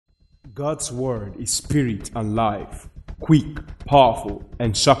God's word is spirit and life, quick, powerful,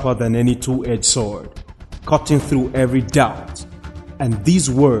 and sharper than any two-edged sword, cutting through every doubt. And this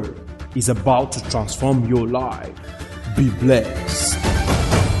word is about to transform your life. Be blessed.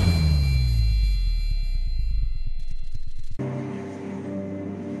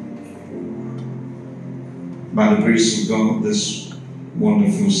 By the grace of God, this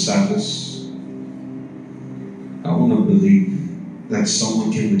wonderful service, I want to believe that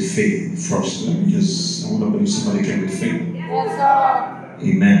someone came with faith first. I want to believe somebody came with faith. Yes, sir.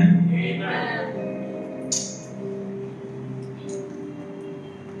 Amen. Amen.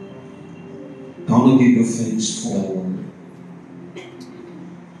 I want to give you thanks for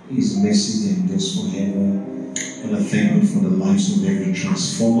His mercy and just forever. I want to thank God for the lives of every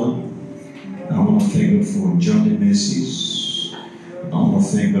transformer. I want to thank God for journey mercies. I want to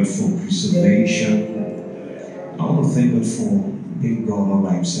thank God for preservation. I want to thank God for being God all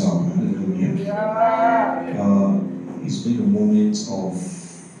by Himself. Hallelujah. It's been a moment of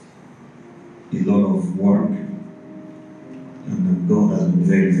a lot of work, and God has been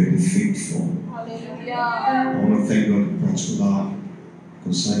very, very faithful. Hallelujah. I want to thank God in particular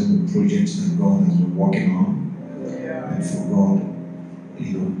concerning the projects that God has been working on, and for God,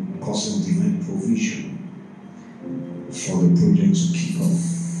 causing divine provision for the project to kick off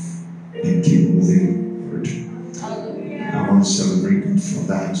and keep moving forward. I want to celebrate God for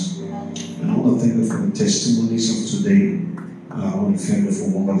that. And I want to thank God for the testimonies of today. I want to thank God for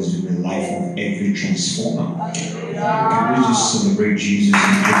what God is doing in the life of every transformer. Can we just celebrate Jesus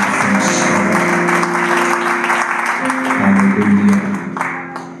and give thanks to God? Hallelujah.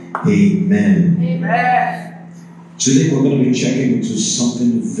 Amen. Amen. Today we're going to be checking into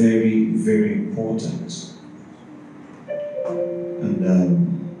something very, very important. And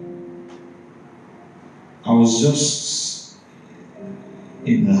I was just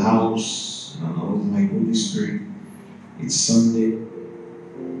in the house and I was like, Holy Spirit, it's Sunday.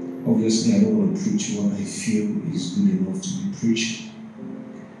 Obviously, I don't want to preach what I feel is good enough to be preached.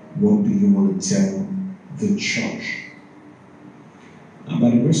 What do you want to tell the church? And by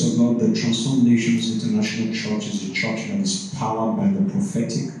the grace of God, the Transformed Nations International Church is a church that is powered by the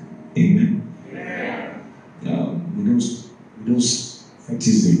prophetic. Amen. We don't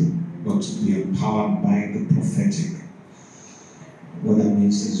prophetism, but we are powered by the prophetic. What that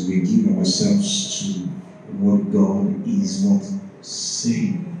means is we give ourselves to what God is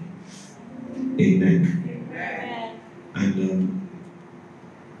saying. Amen. And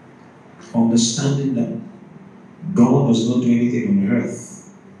understanding that God does not do anything on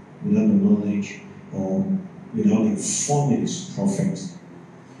earth without the knowledge or without informing His prophet.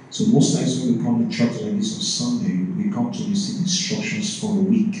 So most times when we come to church like this on Sunday, we come to receive instructions for the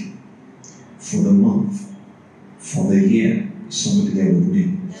week, for the month, for the year. Somebody there with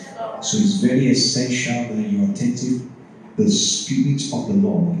me. So it's very essential that you are attentive. The Spirit of the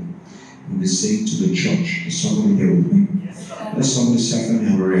Lord will be saying to the church. Is somebody there with me? Let somebody say,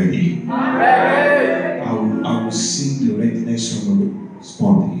 I'm ready. I'm ready. I will see the readiness from the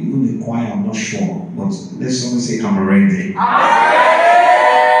respond. Even the choir, I'm not sure, but let somebody say, I'm ready. I'm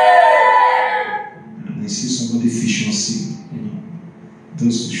ready. And I see somebody efficiency.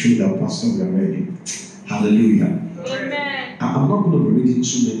 Those who show that pastor we are ready. Hallelujah. Amen. I'm not going to be reading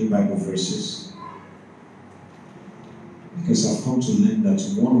too many Bible verses because I've come to learn that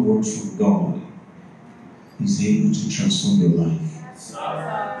one word from God is able to transform your life.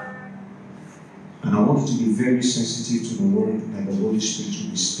 And I want you to be very sensitive to the word that the Holy Spirit will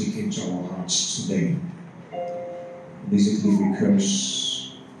be speaking to our hearts today. Basically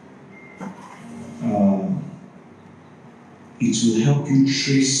because it will help you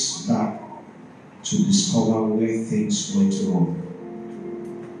trace back to discover where things went wrong.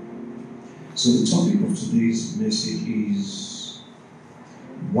 So the topic of today's message is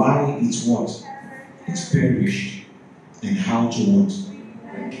why it's what? It's perished, and how to what?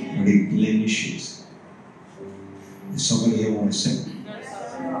 Replenish it. Does somebody here want to say?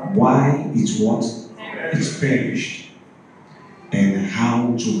 Why it's what? It's perished, and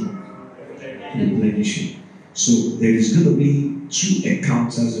how to replenish it. So there is going to be two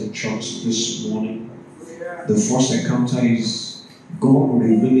encounters at church this morning. The first encounter is God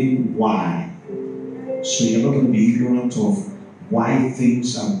revealing why. So you're not going to be ignorant of why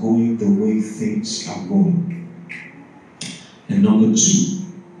things are going the way things are going. And number two,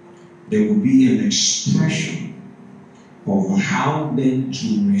 there will be an expression of how then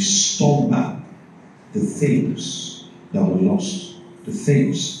to restore back the things that were lost, the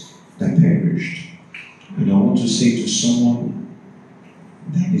things that perished. And I want to say to someone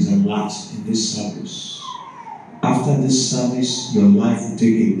that is alert in this service, After this service, your life will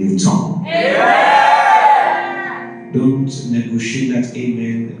take a new turn. Don't negotiate that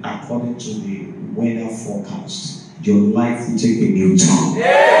amen according to the weather forecast. Your life will take a new turn.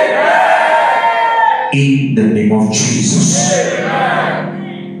 In the name of Jesus.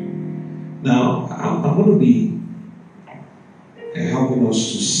 Now, I'm going to be helping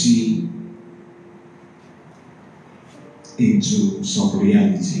us to see into some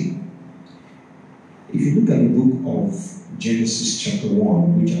reality. If you look at the book of Genesis chapter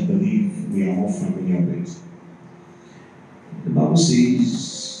 1, which I believe we are all familiar with, the Bible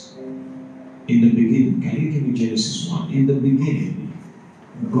says, in the beginning, can you give me Genesis 1? In the beginning,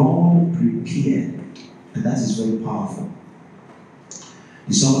 God prepared, and that is very powerful.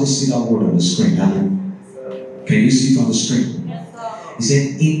 Did somebody see that word on the screen? Can you see it on the screen? Yes, sir. He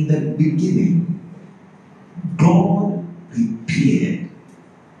said, in the beginning, God prepared,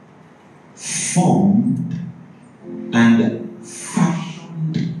 formed, and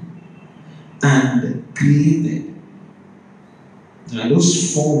fashioned, and created. Now,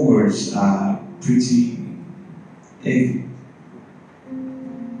 those 4 words are pretty heavy.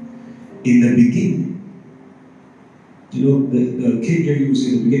 In the beginning, you know, the KJV will say,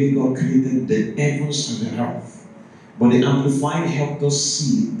 in the beginning God created the heavens and the earth. But the Amplified helped us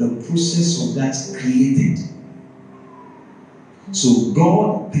see the process of that created. So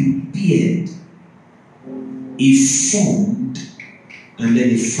God prepared, He formed, and then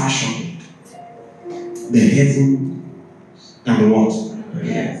He fashioned the heaven and the what? The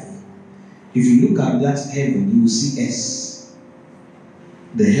earth. If you look at that heaven, you will see S.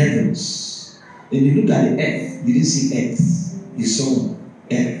 The heavens. Then you look at the earth, you didn't see earth. You saw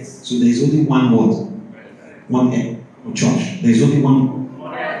earth. So there is only one word. One earth. Or church. There is only one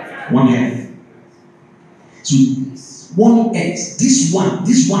earth. So one earth. This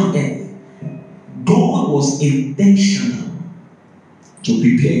one earth. God was intentional to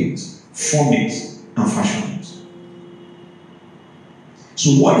prepare it, form it, and fashion it. So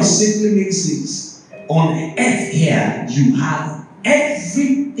what it simply means is, on earth here, you have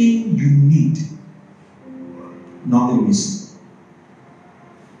everything you need. Nothing missing.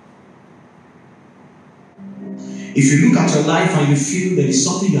 If you look at your life and you feel there is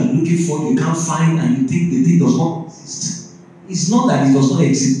something you are looking for, you can't find, and you think the thing does not exist, it's not that it does not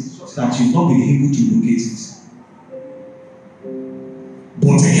exist, it's that you've not been able to locate it.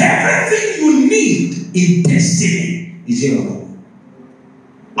 But everything you need in destiny is here on earth.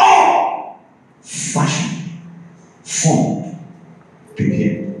 All fashioned, formed,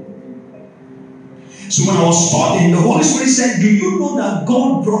 prepared. So when I was studying, the Holy Spirit said, do you know that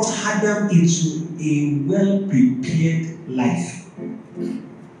God brought Adam into a well-prepared life?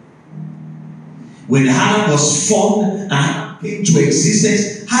 When Adam was formed and came to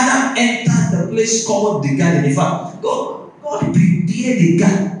existence, Adam entered the place called the garden. In fact, God prepared the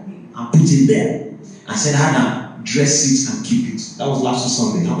garden and put it there and said, Adam, dress it and keep it. That was last week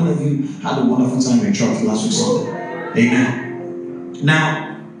Sunday. How many of you had a wonderful time in church last week Sunday? Amen. Now,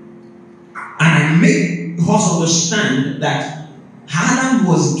 and I make us understand that Adam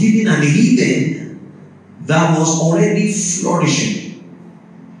was given an Eden that was already flourishing.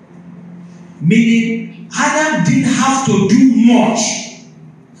 Meaning, Adam didn't have to do much.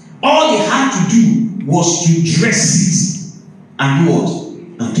 All he had to do was to dress it and do what?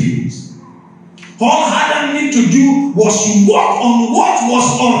 And keep it. All Adam needed to do was to work on what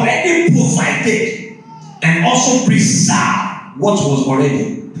was already provided and also preserve what was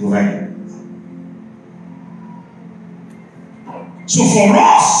already provided. So for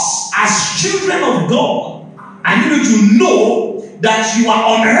us, as children of God, I need you to know that you are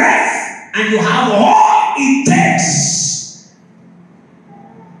on earth and you have all it takes.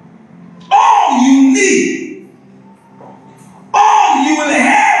 All you need. All you will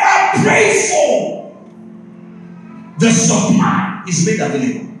ever pray for. The supply is made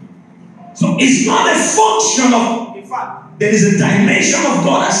available. So it's not a function of, in fact, there is a dimension of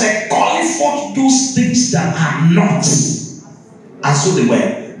God that said, calling forth those things that are not. And so they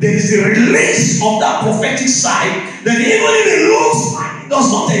were. There is a release of that prophetic side that even if it looks like it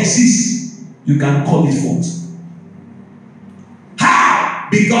does not exist, you can call it forth. How?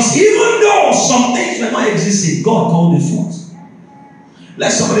 Because even though some things may not exist, God called it forth.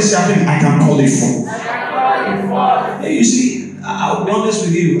 Let somebody say, I can call it forth. Hey, you see, I'll be honest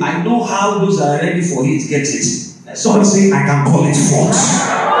with you. I know how those that are ready for it get it. Let somebody say, I can call it forth.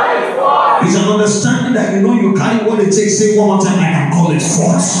 It's an understanding that you know you carry what it takes. Say one more time, I can call it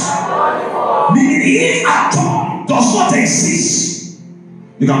forth. Meaning, if at all does not exist,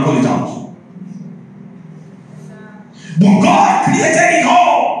 you can call it out. But God created it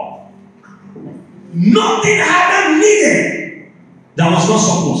all. Nothing Adam needed that was not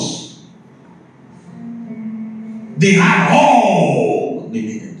surplus. They had all they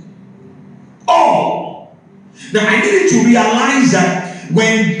needed. All. Now I needed to realize that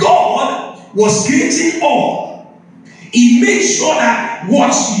when God was creating all, He made sure that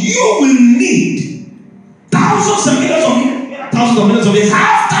what you will need, thousands of millions of years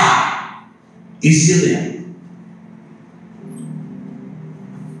after, is still there.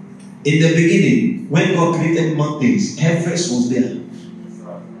 In the beginning, when God created mountains, Everest was there.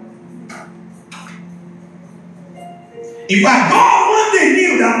 In fact, God one day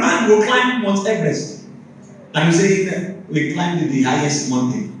knew that man will climb Mount Everest. And you say, we climbed the highest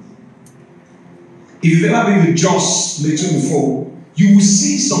mountain. If you've ever been with Joss Plateau before, you will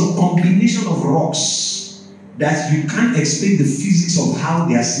see some combination of rocks that you can't explain the physics of how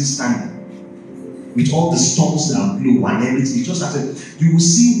they are still standing. With all the storms that blow and everything, you just have to, you will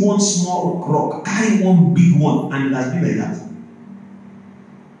see one small rock carry one big one, and it has been like that.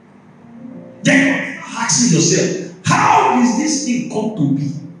 Then asking yourself, how does this thing come to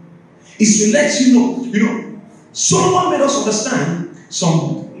be? It's to let you know, Solomon made us understand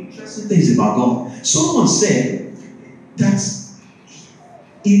some interesting things about God. Solomon said that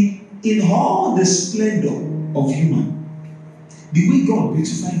in all the splendor of human, the way God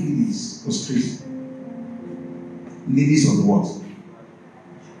beautified lilies was crazy. Lilies of the what?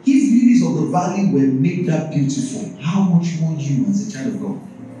 If lilies of the valley were made that beautiful, how much more you as a child of God?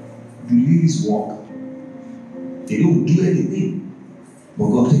 Do lilies walk? They don't do anything, but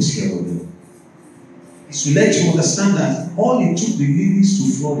God takes care of them. It's to let you understand that all it took the lilies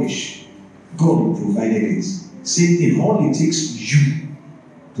to flourish, God provided it. Same thing, all it takes you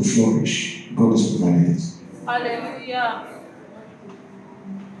to flourish, God has provided it. Hallelujah.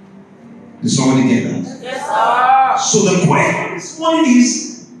 Did somebody get that? Yes, sir. So the question this morning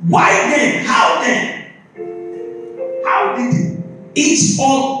is, why then? How then? How did it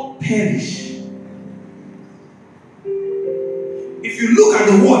all perish? If you look at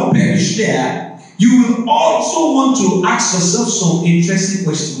the word perish there, you will also want to ask yourself some interesting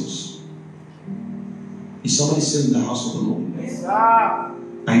questions. Is somebody still in the house of the Lord? Yes, sir.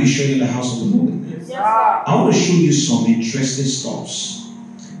 Are you sure you're in the house of the Lord? Yes, sir. I want to show you some interesting stuff.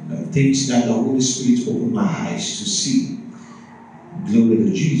 Things that the Holy Spirit opened my eyes to see. Glory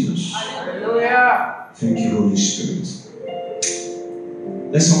to Jesus. Hallelujah. Thank you, Holy Spirit.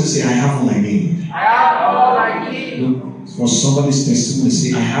 Let somebody say, I have all I need. I have all I need. Look, for somebody's testimony,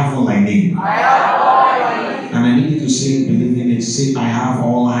 say, I have all I need. I have all I need. And I need you to say, believe in it, say, I have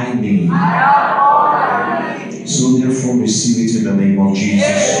all I need. I have all I need. So therefore, receive it in the name of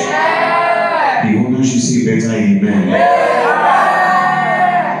Jesus. Amen. The owner should say better, amen. Amen.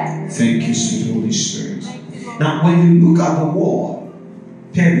 Thank you, sweet Holy Spirit. Now, when you look at the word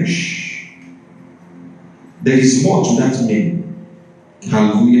perish, there is more to that name.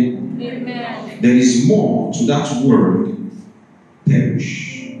 Hallelujah. Amen. There is more to that word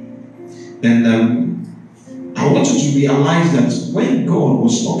perish. And I want you to realize that when God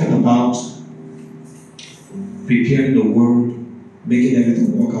was talking about preparing the word, making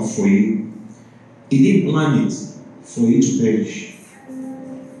everything work out for you, He didn't plan it for you to perish.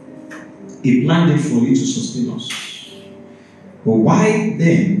 He planned it for you to sustain us. But why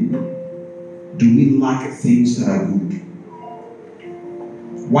then do we lack things that are good?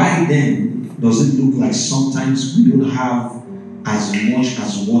 Why then does it look like sometimes we don't have as much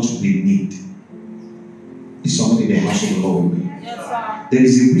as what we need? Is somebody in the house of the Lord? Yes, sir. There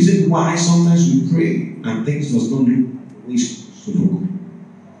is a reason why sometimes we pray and things does not look the way it's supposed to look.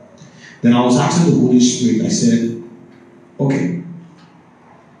 Then I was asking the Holy Spirit, I said, okay,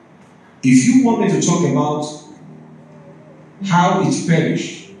 if you want me to talk about how it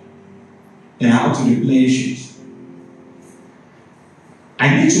perished and how to replenish it,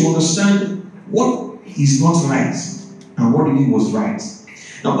 I need to understand what is not right and what really was right.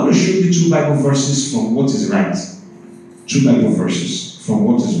 Now I'm going to show you 2 Bible verses from what is right. 2 Bible verses from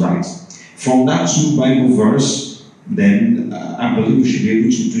what is right. From that 2 Bible verse, then I believe we should be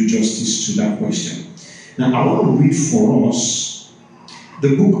able to do justice to that question. Now I want to read for us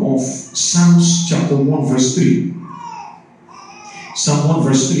the book of Psalms chapter 1 verse 3. Psalm 1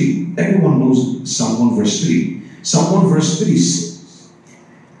 verse 3. Everyone knows Psalm 1 verse 3. Psalm 1 verse 3 says,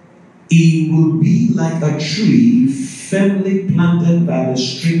 He will be like a tree firmly planted by the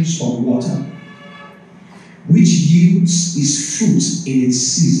streams of water, which yields its fruit in its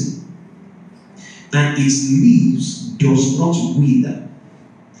season, and its leaves does not wither.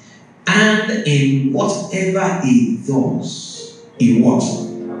 And in whatever he does, he what?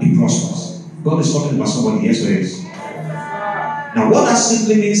 He prospers. God is talking about somebody, yes or yes? Now what that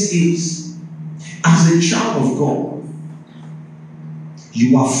simply means is As a child of God,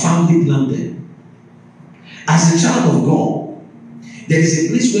 you are firmly planted. As a child of God, there is a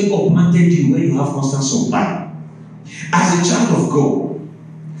place where God planted you where you have constant supply. As a child of God,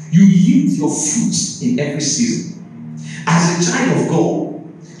 you yield your fruits in every season. As a child of God,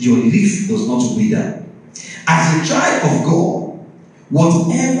 your leaf does not wither. As a child of God,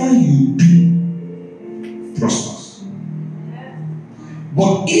 whatever you do prospers.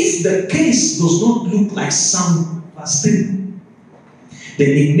 But if the case does not look like Psalm verse 3, then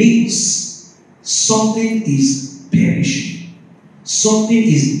it means something is perishing, something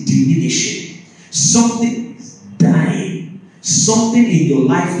is diminishing, something is dying, something in your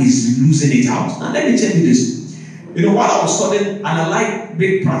life is losing it out. Now let me tell you this. You know, while I was studying, and I like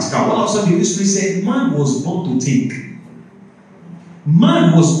being practical, when I was studying, the Holy Spirit said, man was born to think.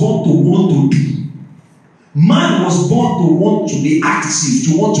 Man was born to want to do. Man was born to want to be active,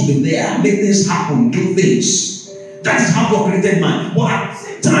 to want to be there, make things happen, do things. That is how God created man. But at the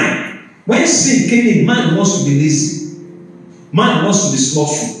same time, when sin came in, man wants to be lazy. Man wants to be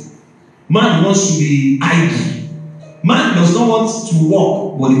slothful. Man wants to be idle. Man does not want to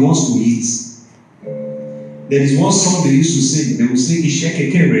walk, but he wants to eat. There is one song they used to sing. They would sing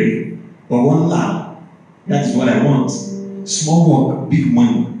Isheke Kere, but one loud. That is what I want. Small work, big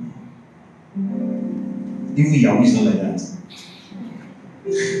money. Even Yahweh is not like that.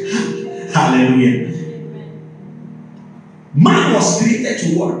 Hallelujah. Man was created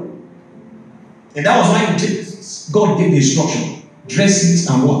to work. And that was why in Genesis, God gave the instruction. Dress it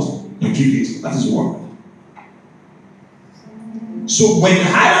and what? And keep it. That is work. So when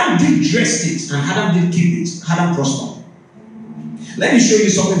Adam did dress it and Adam did keep it, Adam prospered. Let me show you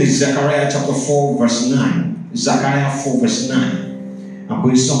something in Zechariah chapter 4 verse 9. Zechariah 4 verse 9. I'm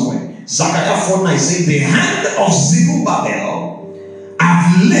going somewhere. Zechariah 4:9 says, the hand of Zerubbabel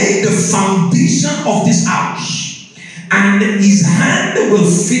have laid the foundation of this house, and his hand will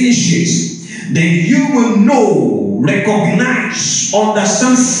finish it. Then you will know, recognize,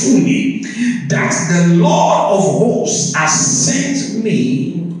 understand fully that the Lord of hosts has sent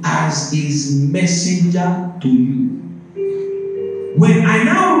me as his messenger to you. When I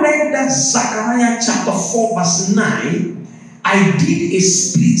now read that Zechariah chapter 4 verse 9, I did a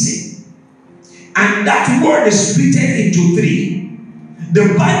splitting. And that word is split into three.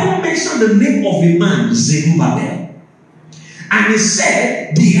 The Bible mentioned the name of a man, Zerubbabel. And it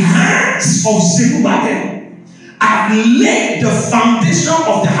said, the hands of Zerubbabel have laid the foundation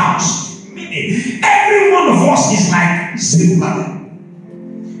of the house. Meaning, every one of us is like Zerubbabel.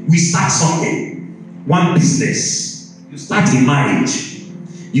 We start something, one business. You start a marriage.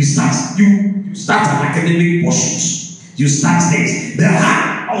 You start an academic pursuit. You start things. The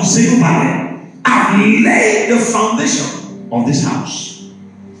hand of Zerubbabel have laid the foundation of this house.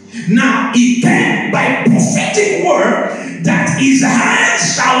 Now it came by prophetic word that his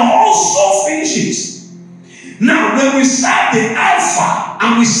hands shall also finish it. Now when we serve the Alpha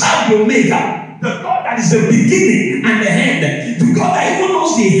and we serve the Omega, the God that is the beginning and the end, the God that even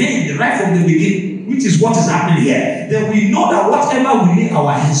knows the end right from the beginning, which is what is happening here, then we know that whatever we lay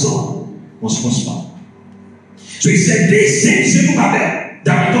our hands on must prosper. So he said, this same Zerubbabel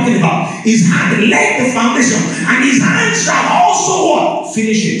that we're talking about, his hand laid the foundation, and his hand shall also what?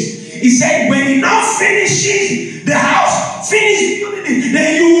 Finish it. He said, when he now finishes the house, finish building,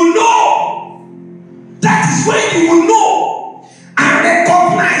 then you will know. That is when you will know and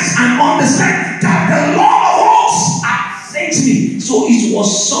recognize and understand that the Lord of hosts has sent me. So it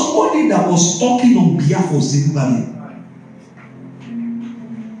was somebody that was talking on behalf of Zerubbabel.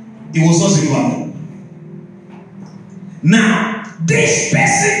 It was not Zerubbabel. Now, this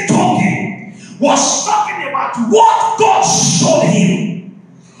person talking was talking about what God showed him,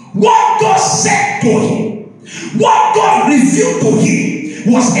 what God said to him, what God revealed to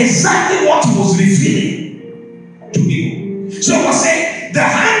him was exactly what he was revealing to people. So he was saying, the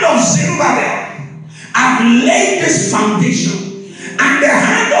hand of Zerubbabel have laid this foundation, and the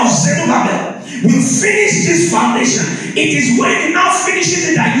hand of Zerubbabel will finish this foundation. It is when he now finishes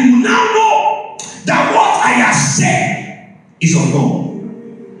it that you will now know that what I have said is of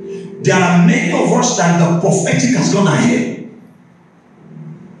God. There are many of us that the prophetic has gone ahead.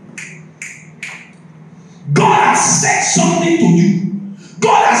 God has said something to you.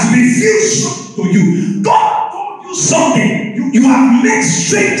 God has revealed something to you. God told you something. You have made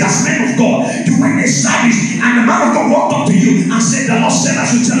straight as men of God. You went a service and the man of God walked up to you and said, the Lord said I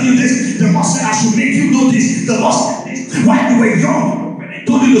should tell you this. The Lord said I should make you know this. The Lord said this. While you were young, when I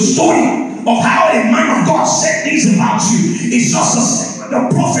told you the story of how a man of God said things about you, it's just a second. The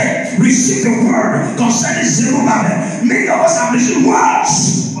prophet received the word concerning Zerubbabel. Many of us have received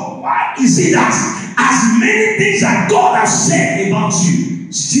words, but why is it that as many things that God has said about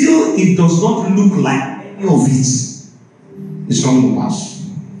you, still it does not look like any of it is coming to pass?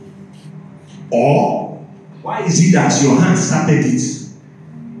 Or why is it that your hand started it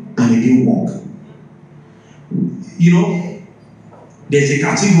and it didn't work? You know, there's a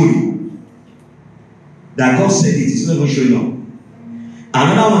category that God said it is not even showing up.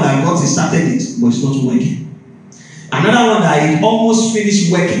 Another one that God started it, but it's not working. Another one that it almost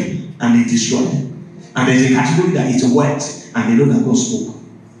finished working and it destroyed. And there's a category that it worked and they know that God spoke.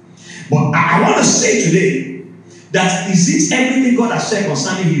 But I want to say today that is it everything God has said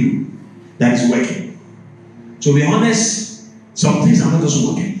concerning you that is working? To be honest, some things are not just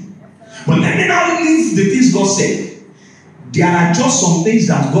working. But let me now leave the things God said. There are just some things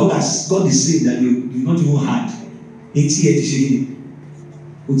that God is saying that you've not even had.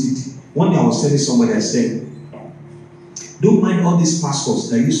 One day I was telling somebody, I said, don't mind all these pastors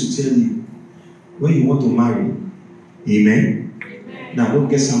that used to tell you when you want to marry. Amen. Now don't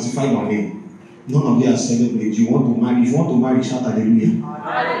get sanctified on me. None of you are celebrating. You want to marry. If you want to marry, shout hallelujah.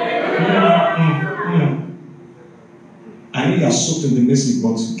 I know you are soaked in the message,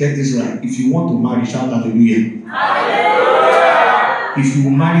 but get this right. If you want to marry, shout hallelujah. If you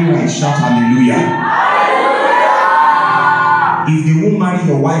will marry right, shout hallelujah. If they won't marry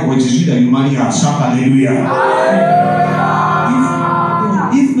your wife, but it's you that you marry her, shout hallelujah.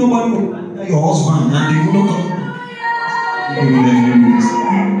 If nobody will marry your husband and they will not come,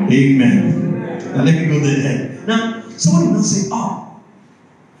 amen. Now let me go there. Now, somebody will say,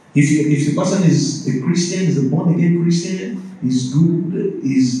 if the person is a Christian, is a born again Christian, is good,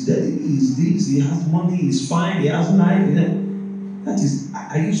 is this, he has money, he's fine, he has life. That is,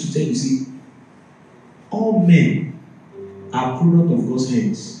 I used to tell you, see, all men are product of God's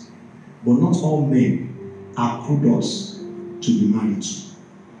hands, but not all men are products to be married to.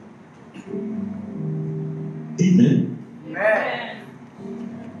 Amen. Amen.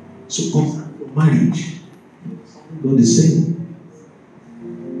 So concerning your marriage, God is saying.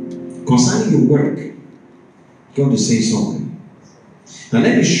 Concerning your work, God is saying something. Now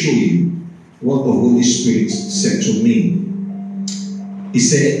let me show you what the Holy Spirit said to me. He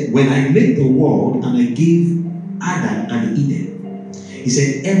said, when I made the world and I gave Adam and Eden, he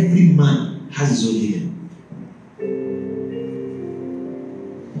said, every man has his own Eden.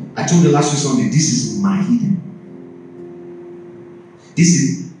 I told you last week Sunday, this is my Eden. This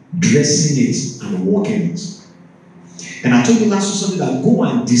is dressing it and walking it. And I told you last week Sunday that go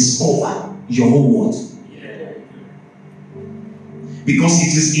and discover your own what? Because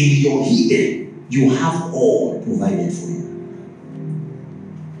it is in your Eden you have all provided for you.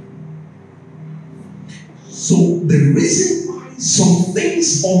 So the reason why some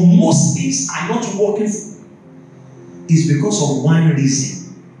things or most things are not working is because of one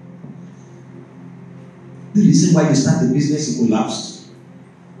reason. The reason why you start the business, it collapsed.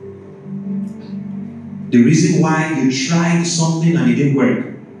 The reason why you tried something and it didn't work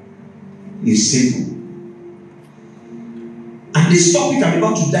is simple. And this topic I'm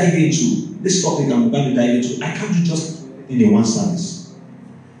about to dive into, I can't do just in one service,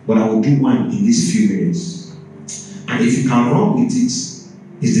 but I will do one in these few minutes. And if you can run with it, it's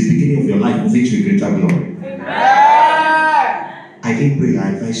the beginning of your life moving to a greater glory. Amen. I didn't pray, I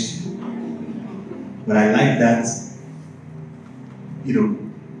advised you. But I like that,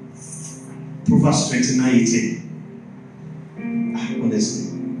 Proverbs 29:18. Honestly,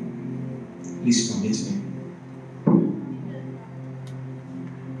 please permit me.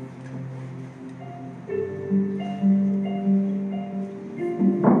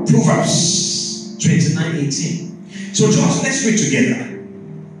 Proverbs 29:18. So, George, let's read together.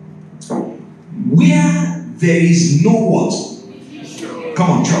 Where there is no what? Come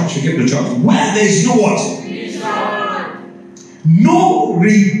on, church, you get the church. Where there is no what? No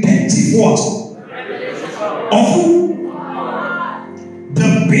repetitive what? Of who? The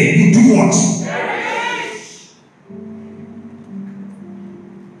baby do what?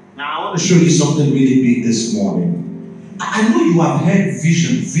 Now I want to show you something really big this morning. I know you have heard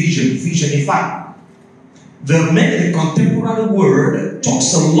vision. In fact, the contemporary world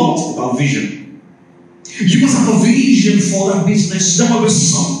talks a lot about vision. You must have a vision for that business. There must be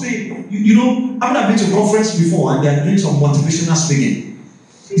something. I've been to a conference before and they are doing some motivational speaking.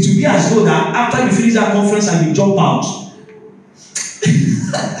 It will be as though that after you finish that conference and you jump out.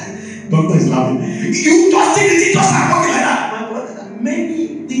 Doctor is laughing. You just think it just are working like that. My brother,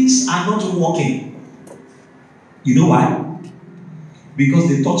 many things are not working. You know why? Because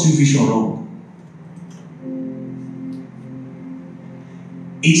they taught you vision wrong.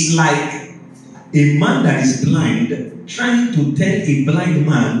 It's like a man that is blind trying to tell a blind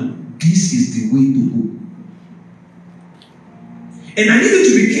man this is the way to go. And I need you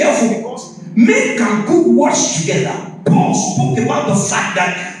to be careful because men can put words together. Paul spoke about the fact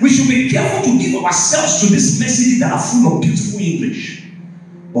that we should be careful to give ourselves to these messages that are full of beautiful English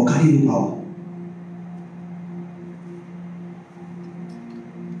but carry no power.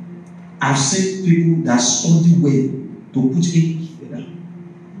 I've seen people that study well to put it together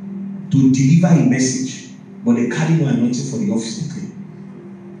to deliver a message, but they carry no anointing for the office they claim.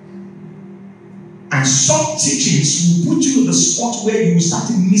 And some teachings will put you in the spot where you will start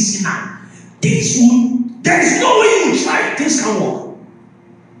missing out. There is no way you will try, things can work.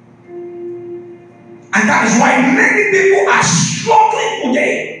 And that is why many people are struggling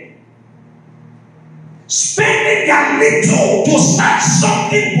today, spending their little to start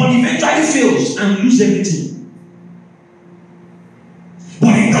something, but eventually fails and lose everything.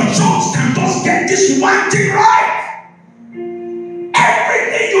 But if the church can just get this one thing right,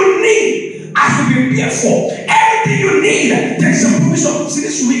 everything you need has to be paid for. Everything you need, there is a provision. See,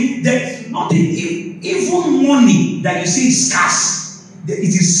 this week, there is nothing, even money that you see is scarce, it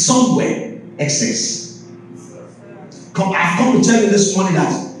is somewhere excess. I've come to tell you this morning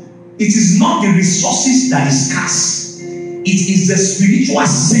that it is not the resources that is scarce, it is the spiritual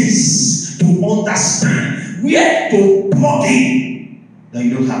sense to understand where to plug in that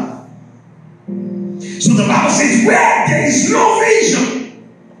you don't have. So the Bible says, where there is no vision,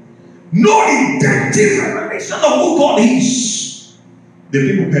 no redemptive revelation of who God is, the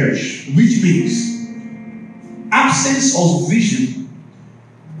people perish. Which means absence of vision,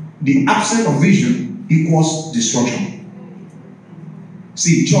 the absence of vision equals destruction.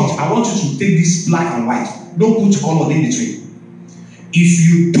 See, church, I want you to take this black and white. Don't put color in between. If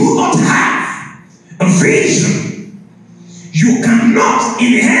you do not have a vision, you cannot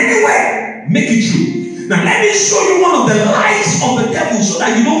in any way make it true. Now, let me show you one of the lies of the devil so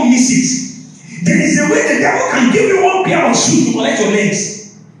that you don't miss it. There is a way the devil can give you one pair of shoes to collect your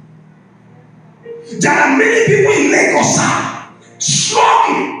legs. There are many people in Lagos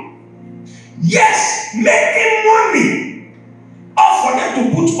struggling, yes, making money, or for them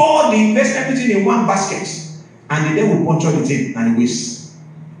to put all the invest everything in one basket, and the devil puncture the thing and waste.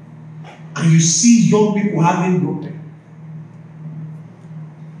 And you see young people having no.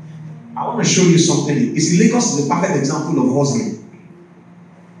 I want to show you something. You see, Lagos is a perfect example of hustling.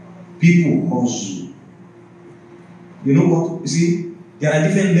 People hustle. You know what? You see, there are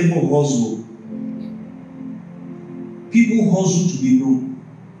different levels of hustle. People hustle to be known.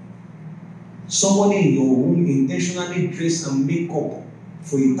 Somebody in your home intentionally dress and make up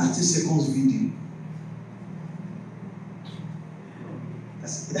for a 30 seconds video.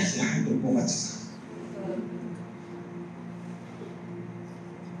 That's the height of poverty.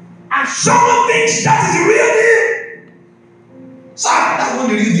 And someone thinks that is the real deal. Sir, that's not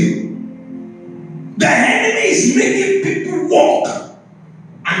the real deal. The enemy is making people walk,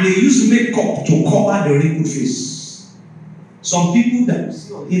 and they use makeup to cover the wrinkled face. Some people that you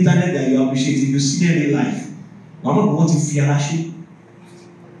see on the internet that you appreciate, if you see them in life, I'm not wanting fear actually.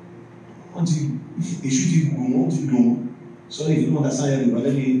 Until they should even go, want to go. Sorry if you don't understand it, but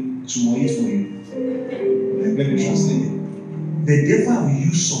let me summon it for you. Let me translate it. The devil will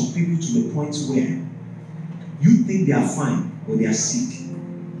use some people to the point where you think they are fine, but they are sick.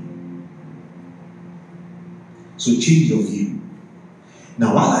 So change your view.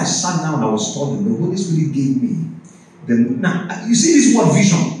 Now, while I sat down and I was studying, the Holy Spirit gave me. Now, you see this word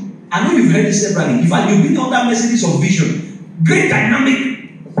vision. I know you've heard it separately. In fact, you've been under messages of vision. Great dynamic.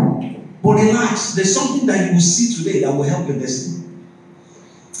 But relax. There's something that you will see today that will help your destiny.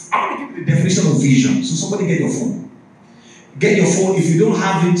 I want to give you the definition of vision. So somebody get your phone. Get your phone. If you don't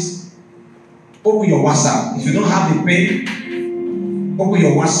have it, open your WhatsApp. If you don't have the pen, open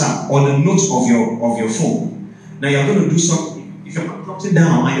your WhatsApp or the notes of your phone. Now you're going to do something. If you're not jotting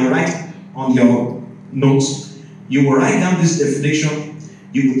down and you write on your notes, you will write down this definition,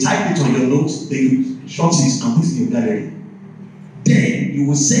 you will type it on your notes, then you short it and put it in your gallery. Then you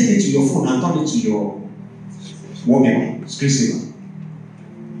will send it to your phone and turn it to your wallpaper, screensaver.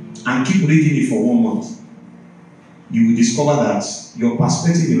 And keep reading it for 1 month. You will discover that your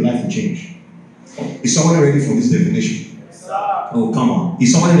perspective in life will change. Is somebody ready for this definition? Yes, sir. Oh, come on.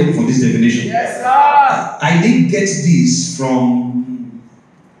 Is somebody ready for this definition? Yes, sir. I didn't get this from...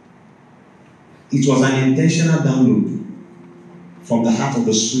 It was an intentional download from the heart of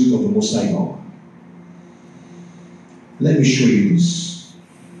the Spirit of the Most High God. Let me show you this.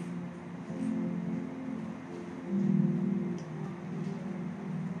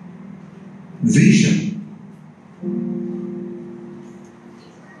 Vision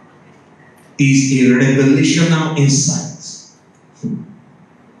is a revelational insight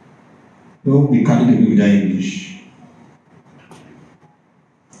Don't be carried away with that English.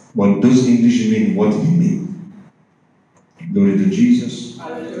 But those English mean what they mean. Glory to Jesus.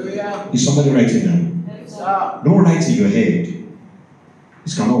 Hallelujah. Is somebody writing down? Yes, sir. Don't write in your head.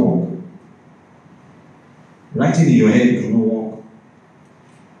 This cannot work. Writing in your head cannot work.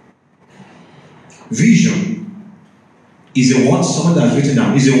 Vision is a what? Someone that has written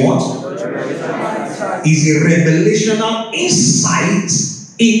down. Is a what? Is a revelational insight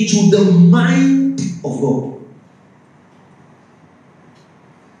into the mind of God.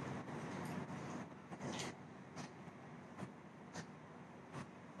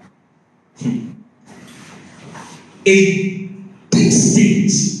 A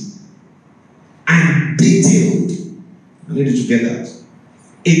distinct and detailed, I need you to get that.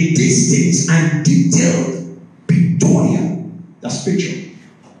 A distinct and detailed pictorial, that's picture.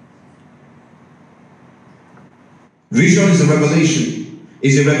 Vision is a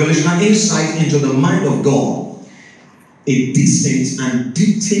revelation, an insight into the mind of God. A distinct and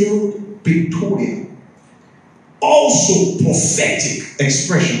detailed pictorial, also prophetic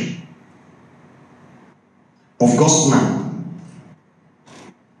expression of God's plan.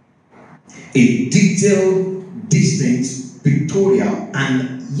 A detailed, distinct, pictorial,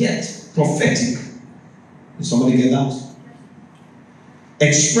 and yet prophetic. Did somebody get that?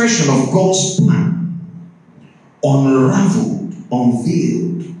 Expression of God's plan, unraveled,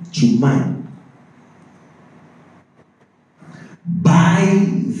 unveiled to man by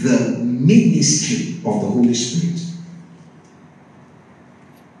the ministry of the Holy Spirit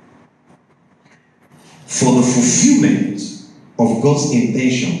for the fulfillment of God's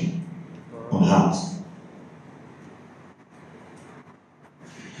intention on heart.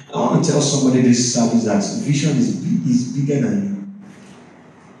 I want to tell somebody this service that vision is bigger than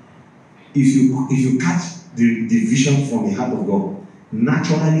you. If you catch the vision from the heart of God,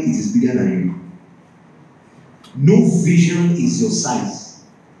 naturally it is bigger than you. No vision is your size.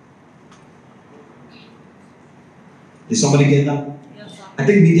 Did somebody get that? Yes, sir. I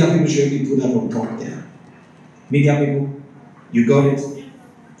think media people should really put that on top there. Media people, you got it?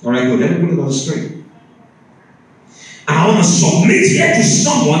 Alright, good. Let me put it on the screen. And I want to submit here to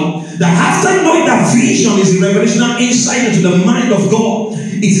someone that after knowing that vision is a revelational insight into the mind of God,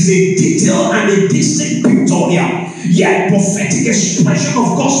 it is a detailed and a distinct pictorial, yet prophetic expression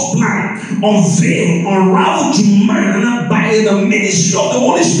of God's plan, unveiled, unraveled to man by the ministry of the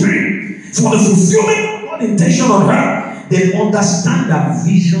Holy Spirit for the fulfillment of God's intention on earth. Then understand that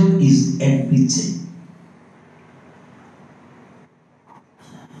vision is everything.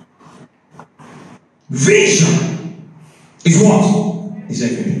 Vision is what? Is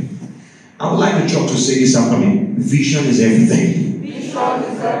everything. I would like the church to say this after me. Vision is everything. Vision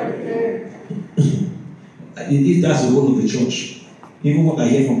is everything. If that's the role of the church, even what I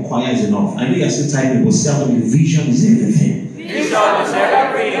hear from choir is enough. I know you're still typing, but say after me, vision is everything. Vision is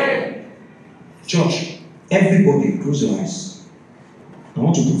everything. Church, everybody, close your eyes. I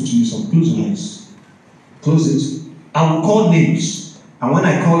want to prove to you something. Close your eyes. Close it. I will call names. And when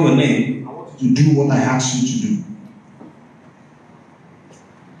I call your name, I want you to do what I ask you to do.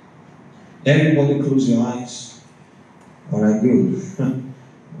 Everybody close your eyes. Alright, good.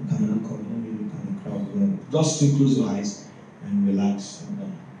 Just still close your eyes and relax.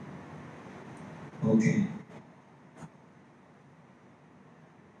 Okay.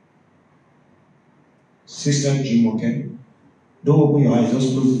 Sister Jim, okay? Don't open your eyes,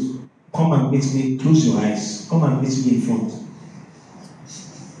 just close it. Come and meet me, close your eyes. Come and meet me in front.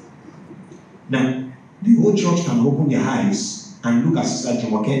 Now, the whole church can open their eyes and look at Sister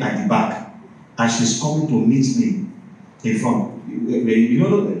Jumoke at the back, and she's coming to meet me in front.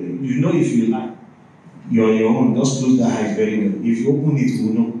 You know if you like, you're on your own, just close the eyes very well. If you open it, you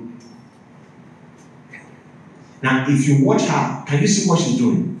will know. Now, if you watch her, can you see what she's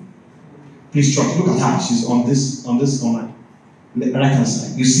doing? Please, church, look at her. She's on my right hand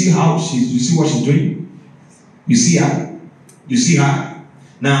side. You see you see what she's doing? You see her? You see her?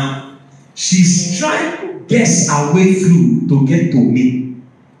 Now, she's trying to guess her way through to get to me.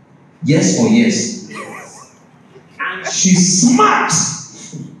 Yes or yes? And she's smart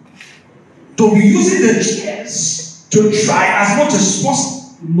to be using the chairs to try as much as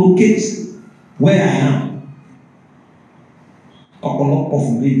possible to locate where I am.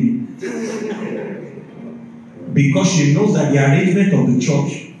 Of maybe. Because she knows that the arrangement of the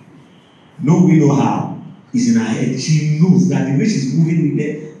church, no we know how, is in her head. She knows that the way she's moving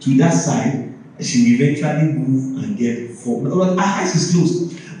to that side, she will eventually move and get forward. Her eyes is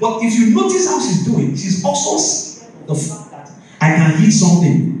closed. But if you notice how she's doing, she's also the fact that I can hit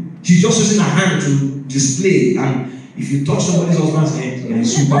something. She's just using her hand to display, and If you touch somebody's husband's head, you're in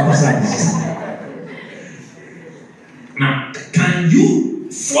super service. Now, can you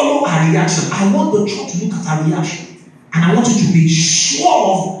follow her reaction? I want the church to look at her reaction. And I want you to be sure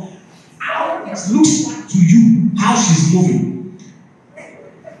of how it looks like to you, how she's moving.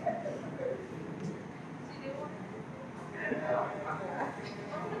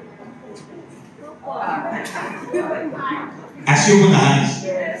 As she opened her eyes,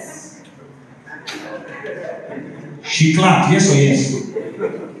 yes. She clapped, yes or yes?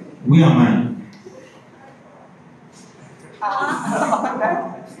 Where am I?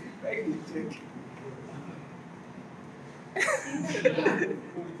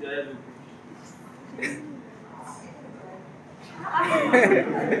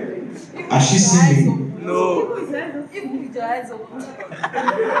 Has she seen me? No.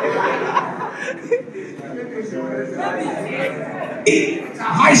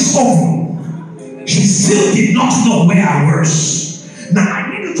 Eyes open. She still did not know where I was. Now I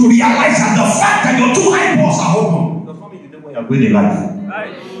need you to realize that the fact that your two eyeballs are open does not mean you know where you're going in life.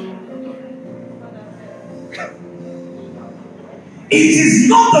 It is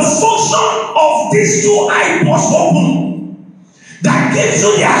not the function of these two eyeballs open that gives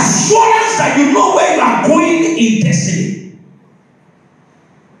you the assurance that you know where you are going in destiny.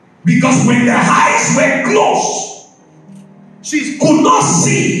 Because when the eyes were closed, she could not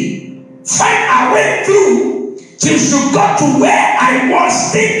see, find her way through till she got to where I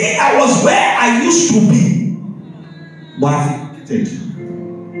was thinking I was where I used to be. Why?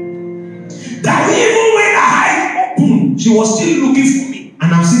 That even when her eyes opened, she was still looking for me.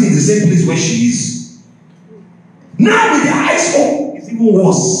 And I'm sitting in the same place where she is. Now with the eyes open, it's even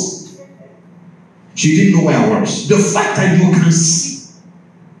worse. She didn't know where I was. The fact that you can see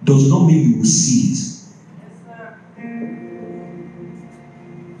does not mean you will see it.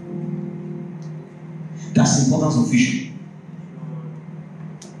 That's the importance of vision.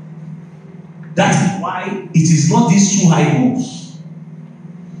 That is why it is not these two eyeballs.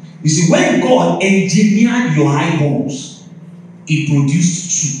 You see, when God engineered your eyeballs, He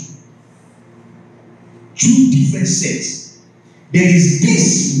produced two different sets. There is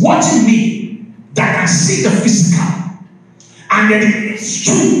this watching me that can see the physical, and there is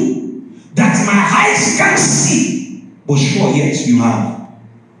two that my eyes can see, but sure, yes, you have.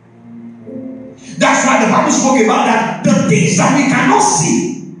 That's why the Bible spoke about that. The things that we cannot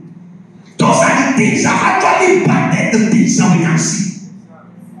see, those are the things that actually impacted the things that we can see.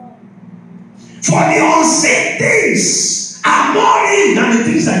 For the unseen things are more real than the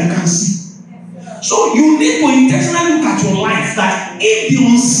things that you can see. So you need to intentionally look at your life that if the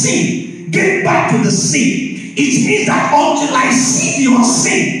unseen get back to the seen, it means that until I see the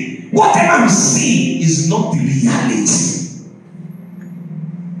unseen, whatever I'm seeing is not the reality.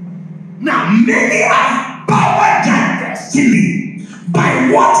 Now, many have powered their destiny by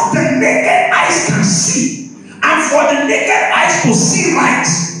what the naked eyes can see. And for the naked eyes to see right,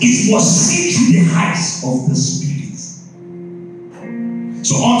 it must see through the eyes of the Spirit.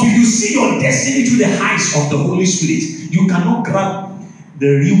 So until you see your destiny through the eyes of the Holy Spirit, you cannot grab the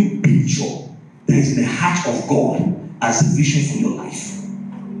real picture that is in the heart of God as a vision for your life.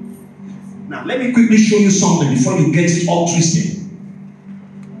 Now, let me quickly show you something before you get it all twisted.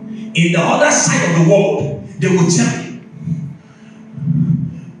 In the other side of the world, they will tell you,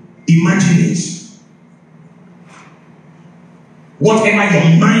 imagine it. Whatever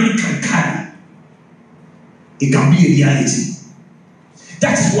your mind can carry, it can be a reality.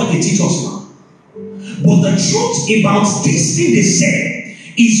 That is what they teach us now. But the truth about this thing they said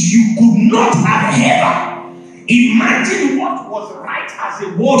is you could not have ever imagined what was right as a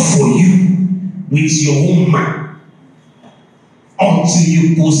word for you with your own mind until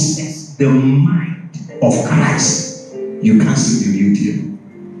you possess the mind of Christ. You can't see the real deal.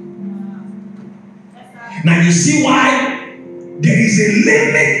 Now you see why there is a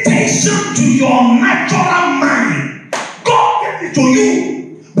limitation to your natural mind. God gave it to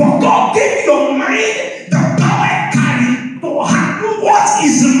you, but God gave your mind the power it carry to handle what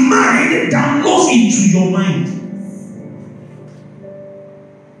is mind that goes into your mind.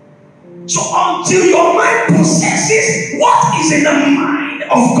 So until your mind possesses what is in the mind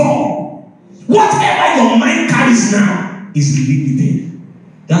of God, whatever your mind carries now is limited.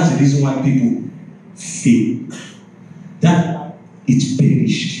 That's the reason why people fail. That it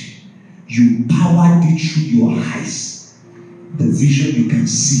perished. You powered it through your eyes, the vision you can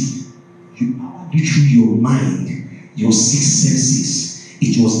see. You powered it through your mind, your six senses.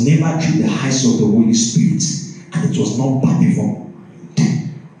 It was never through the eyes of the Holy Spirit, and it was not by the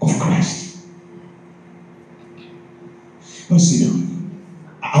mind of Christ. Now sit down.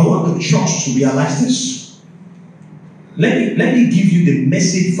 I want the church to realize this. Let me give you the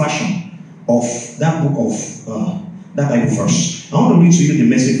Message version of that book of that Bible verse. I want to read to you the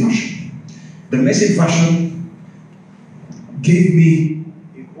Message version. The Message version gave me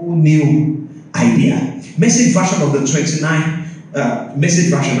a whole new idea. Message version of the 29 Message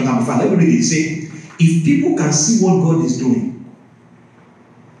version of number 5. Let me read it. Say, if people can see what God is doing,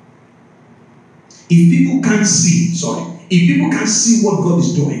 if people can't see what God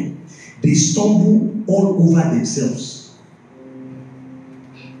is doing, they stumble all over themselves.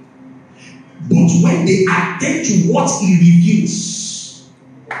 But when they attend to what He reveals,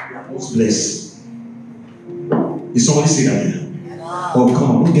 they are most blessed. Did somebody say that again? Oh,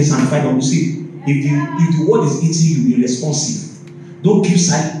 come on, don't get satisfied. You see, if the word is eating you, be responsive. Don't keep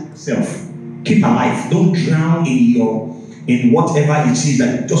silent yourself. Keep alive. Don't drown in whatever it is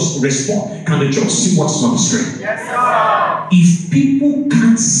that just respond. Can the church see what's on the screen? Yes, sir. If people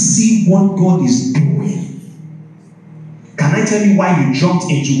can't see what God is doing, can I tell you why you jumped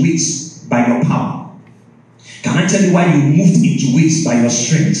into it by your power? Can I tell you why you moved into it by your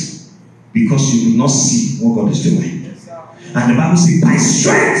strength? Because you do not see what God is doing. Yes, sir. And the Bible says, by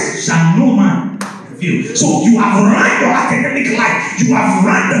strength shall no man prevail. So you have run your academic life, you have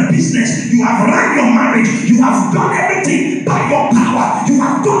run the business, you have run your marriage, you have done everything by your power, you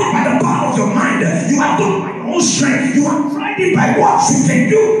have done it by the power of your mind, you have done it by your own strength, you have tried it by what you can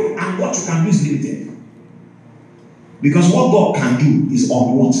do, and what you can do is limited. Because what God can do is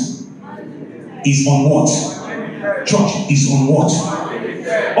on what? Is on what? Church, is on what?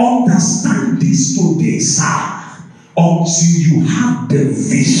 Understand this today, sir. Until you have the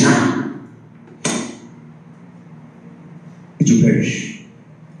vision, it will perish.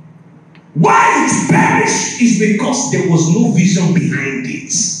 Why it perished is because there was no vision behind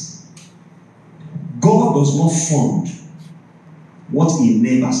it. God does not fund what He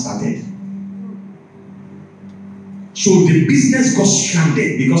never started. So the business got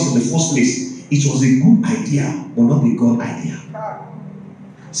stranded because in the first place it was a good idea, but not a God idea.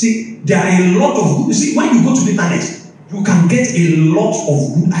 See, there are a lot of good. See, when you go to the internet, you can get a lot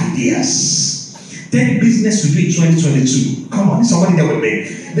of good ideas. Take business to do in 2022. Come on, is somebody there with me?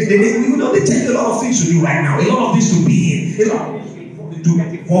 They tell you a lot of things to do right now, a lot of things to be in, a lot of things to get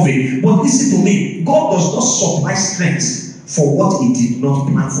involved in. But listen to me, God does not supply strength for what He did not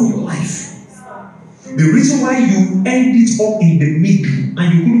plan for your life. The reason why you end it up in the middle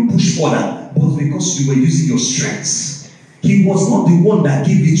and you couldn't push further was because you were using your strengths. He was not the one that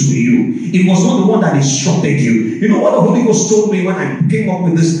gave it to you. He was not the one that instructed you. You know what the Holy Ghost told me when I came up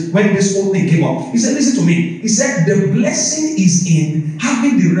with this, when this whole thing came up? He said, listen to me. He said, the blessing is in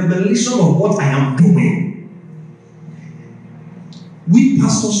having the revelation of what I am doing. We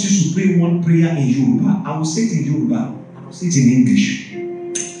pastors used to pray one prayer in Yoruba. I will say it in Yoruba. I will say it in English.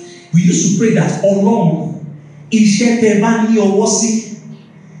 We used to pray that Ọlọ́run iṣẹ́ tẹ́ bá ní ọwọ́ sí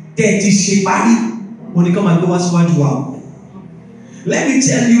tẹ́ ti ṣe parí wọ́n ní ká máa gbé wá síwájú wa. Let me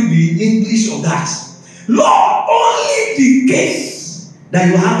tell you the English of that. Lord, only the case that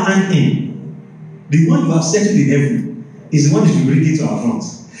you have hand in, the one you have settled in heaven, is the one that you bring it to our front.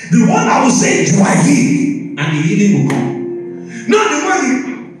 The one I will say you are healed, and the healing will come. Not the one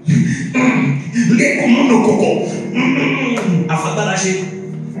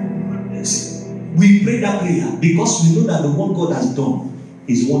we pray that prayer because we know that the one God has done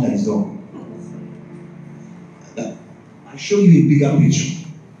is the one that is done. I'll show you a bigger picture.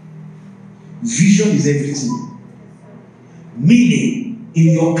 Vision is everything. Meaning,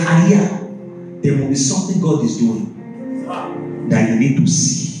 in your career, there will be something God is doing that you need to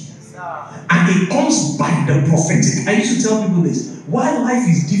see. And it comes by the prophetic. I used to tell people this. Why life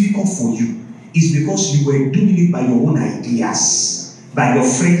is difficult for you is because you were doing it by your own ideas, by your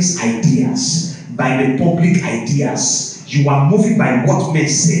friends' ideas, by the public ideas. You are moving by what men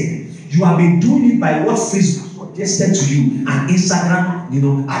say. You have been doing it by what Facebook suggested to you and Instagram,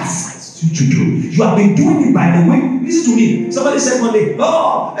 advised you to do. You have been doing it by the way. Listen to me. Somebody said one day,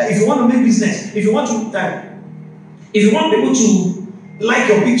 if you want to make business, if you want people to like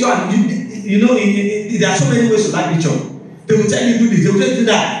your picture, and there are so many ways to like picture. They will tell you do this, they will tell you do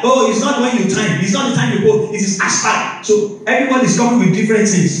that. Oh, it's not when you time, it's not the time you go, it is hashtag. So everyone is coming with different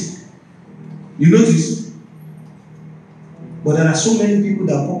things. You notice? But there are so many people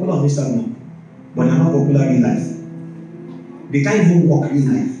that are popular on Instagram, but they are not popular in life. They can't even walk in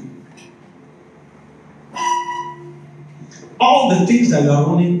life. All the things that you are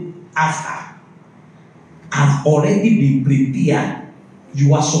running after have already been prepared.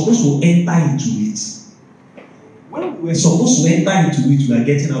 You are supposed to enter into it. When we were supposed to enter into it, we are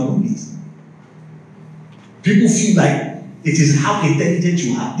getting out of it. People feel like it is how intelligent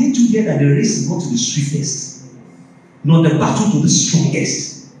you are. Didn't you hear that the race is not to the swiftest? not the battle to the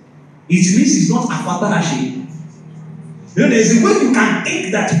strongest. It means it's not afatarashi. You know, there's a way you can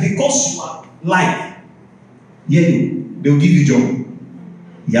think that because you are live, yellow, they'll give you job.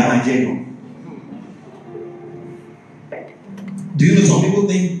 Yeah, yellow. Do you know some people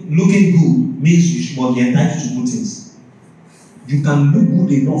think looking good means you should be entitled to good things? You can look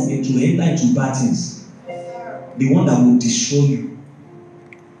good enough to enter into bad things. The one that will destroy you.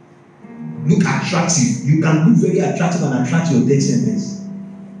 Look attractive. You can look very attractive and attract your death sentence.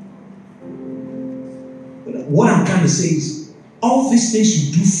 What I'm trying to say is, all these things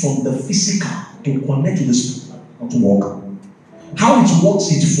you do from the physical to connect to the spiritual, not to work. How it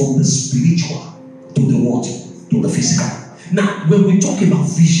works is from the spiritual to the what? To the physical. Now, when we talk about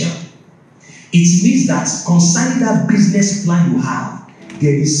vision, it means that concerning that business plan you have,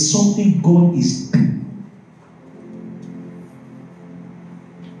 there is something God is doing.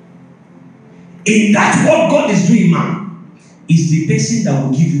 In that, what God is doing, man, is the person that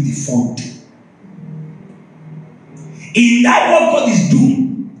will give you the fund. In that, what God is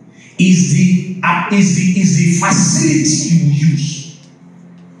doing is the facility you will use.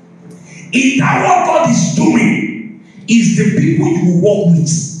 In that, what God is doing is the people you will work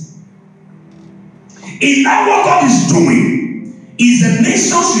with. In that, what God is doing is the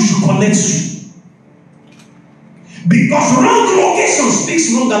nations you should connect to. Because wrong location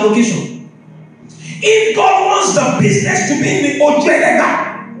speaks wrong allocation. If God wants the business to be in the Ojelega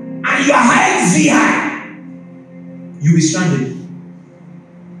and you are hiring VI, you'll be stranded.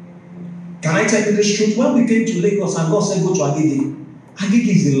 Can I tell you this truth? When we came to Lagos and God said go to Agege, Agege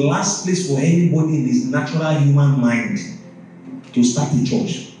is the last place for anybody in his natural human mind to start a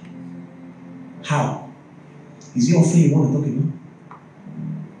church. How? Is he offering you want to talk about?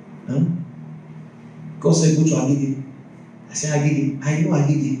 Huh? God said go to Agege. I said Agege. I know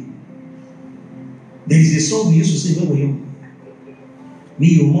Agege. There is a song we used to sing when we were young.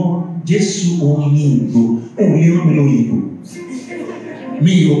 Mi o mo Jesu oyinbo, o le ran mi loyinbo.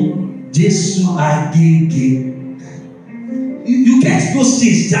 Mi o Jesu Agege. You get those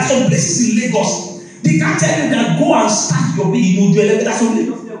things. There are some places in Lagos. They can't tell you that go and start your way in Ojo. That's some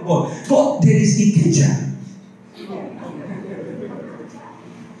Lagos tell God. But there is Ikeja.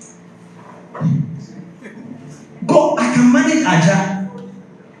 God, I can manage Aja.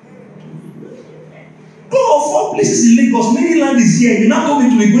 Go of all places in Lagos, Maryland is here. You now told me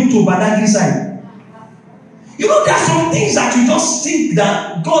to be going to Badagry side. You know, there are some things that you just think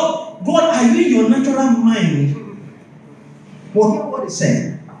that God, are you in your natural mind? But hear what he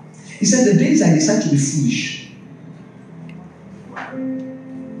said. He said, the days I decide to be foolish.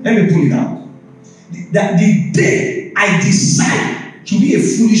 Let me pull it out. That the day I decide to be a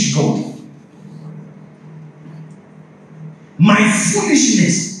foolish God, my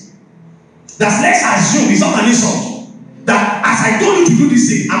foolishness, that let's assume it's not an insult. That as I told you to do this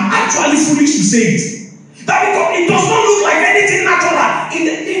thing, I'm actually foolish to say it. That because it does not look like anything natural.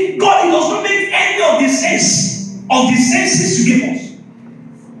 In God, it does not make any of the sense of the senses you give us.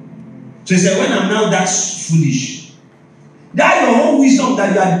 So he said, when I'm now that foolish, that your own wisdom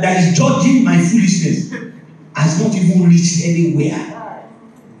that is judging my foolishness has not even reached anywhere.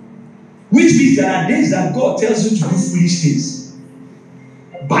 Which means there are days that God tells you to do foolish things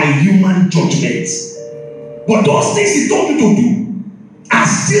by human judgment. But those things he told you to do are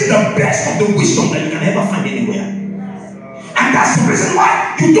still the best of the wisdom that you can ever find anywhere. And that's the reason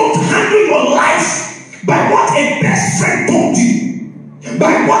why you don't handle your life by what a best friend told you,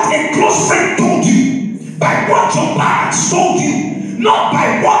 by what a close friend told you, by what your parents told you, not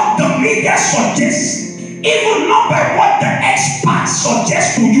by what the media suggests, even not by what the experts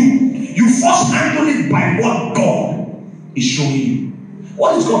suggest to you. You first handle it by what God is showing you.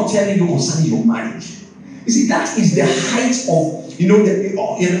 What is God telling you concerning your marriage? You see, that is the height of,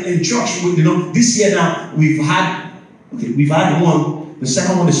 in church, this year now, we've had one, the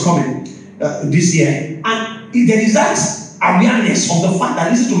second one is coming this year. And there is that awareness of the fact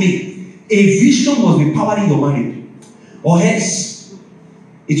that, listen to me, a vision must be powering your marriage. Or else,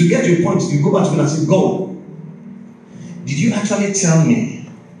 it will get to a point, you go back to God and say, God, did you actually tell me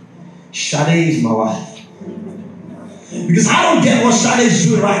Shade is my wife? Because I don't get what Shade is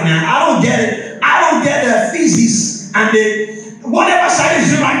doing right now. I don't get it. I don't get the physics and the whatever Shade is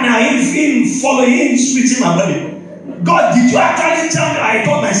doing right now. Him following him, sweeting my belly. God, did you actually tell me? I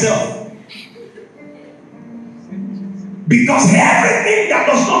told myself. Because everything that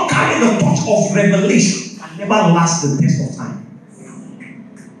does not carry the touch of revelation can never last the test of time.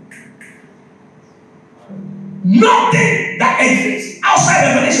 Nothing that exists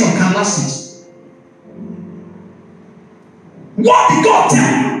outside revelation can last it. What did God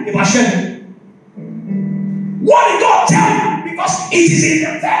tell you about Shady? What did God tell you? Because it is in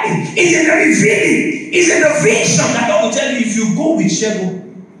the telling, it's in the revealing, it's in the vision that God will tell you. If you go with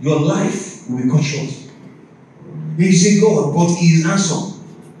Shegun, your life will be cut short. You say, God, but he is handsome.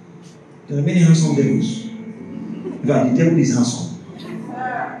 There are many handsome devils. In fact, the devil is handsome.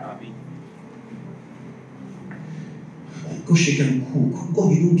 Go shake and cook.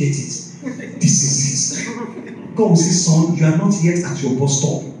 God, you don't get it. This is it. God will say, son, you are not yet at your bus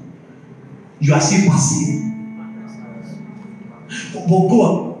stop. You are still passing. But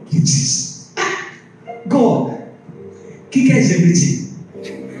God, it is. God, Kika is everything.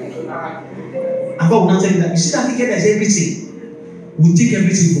 And God will not tell you that. You see that Kika is everything. Will take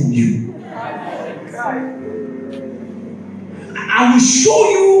everything from you. I will show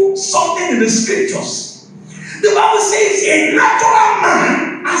you something in the scriptures. The Bible says a natural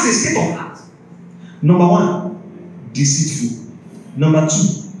man has a state of heart. Number one, deceitful. Number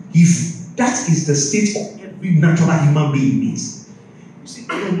two, evil. That is the state of every natural human being needs.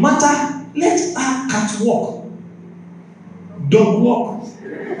 No matter, let a cat walk, dog walk,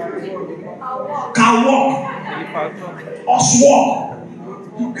 car walk, horse walk.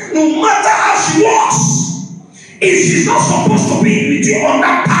 No matter how she walks, if she's not supposed to be with you on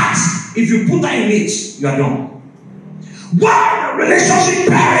that path, if you put her in it, you are done. Why the relationship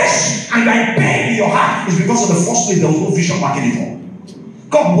perish and you are in pain in your heart is because of the first place there was no vision backing it up.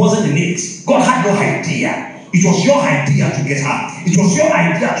 God wasn't in it. God had no idea. It was your idea to get her. It was your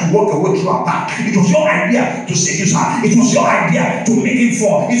idea to walk away through her path. It was your idea to seduce her. It was your idea to make him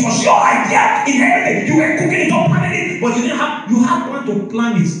fall. It was your idea in everything. You were cooking it up, planning it, but you didn't have. You had one to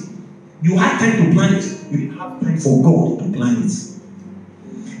plan it. You had time to plan it. You didn't have time for God to plan it.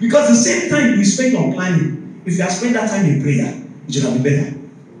 Because the same time you spend on planning, if you had spent that time in prayer, it should have been better.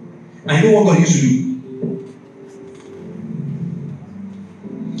 I know what God used to do.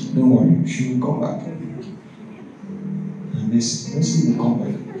 Don't worry, she will come back. And Mercy will come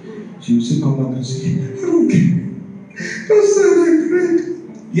back. She will still come back and say, I don't care. Just say I prayed.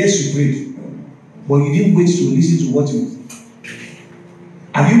 Yes, you prayed. But you didn't wait to listen to what you.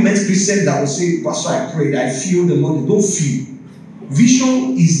 Have you met Christians that will say, Pastor, I prayed, I feel the Lord? Don't feel.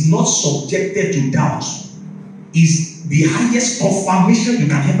 Vision is not subjected to doubt. It's the highest confirmation you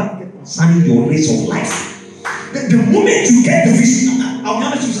can ever get concerning your race of life. The moment you get the vision, I'll be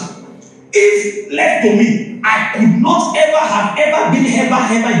honest with you, sir. If left to me, I could not have ever been in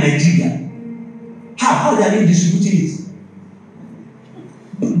Nigeria. How are they distributing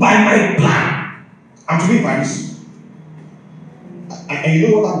it? By my plan. I'm to be in Paris. And you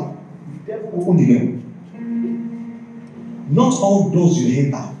know what happened? The devil opened the door. Not all doors you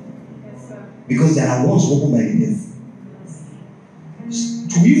enter. Because there are ones opened by the devil.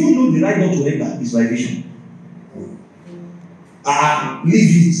 To even know the right door to enter is by vision.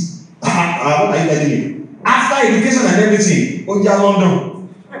 Leave it. What are you telling me? After education and everything, London.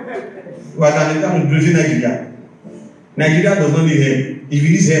 We are going to drive Nigeria. Nigeria does not need help. If it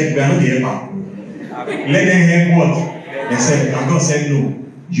needs help, we are not the helper. Let them help what? They said, and God said, no.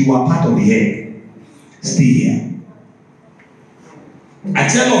 You are part of the help. Stay here. I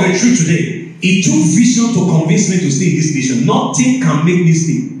tell you of the truth today. It took vision to convince me to stay in this nation. Nothing can make me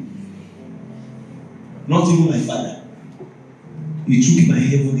stay. Not even my father. He took my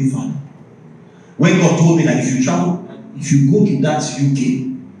heavenly Father. When God told me that if you travel, if you go to that UK,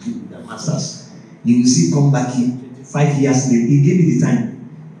 to the masters, you will see come back here 5 years later. He gave me the time.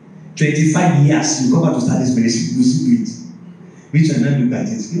 25 years, you come back to start this ministry, you see it. Which I now look at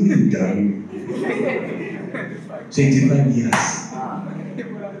it. You will down. 25 years.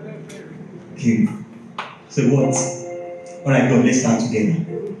 Okay. So what? Alright, God, let's start together.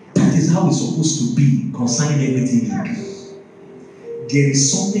 That is how it's supposed to be concerning everything you do. There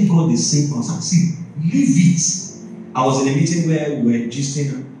is something God is saying concerning. See, leave it. I was in a meeting where we were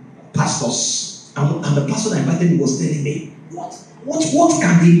gisting pastors, and the pastor that invited me was telling me, what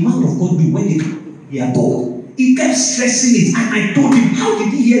can the man of God do when they are bored? He kept stressing it, and I told him, how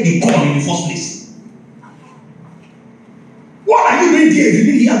did he hear the call in the first place? What are you doing there if you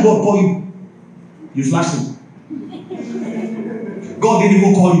didn't hear God call you? You flashed him. God didn't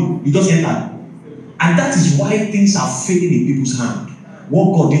even call you. You just entered. And that is why things are failing in people's hands.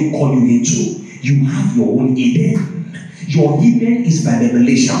 What God didn't call you into, you have your own Eden. Your Eden is by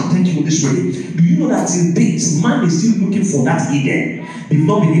revelation. Thank you, Holy Spirit. Do you know that till date, man is still looking for that Eden? They've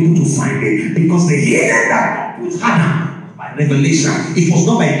not been able to find it because the Eden that was had by revelation, it was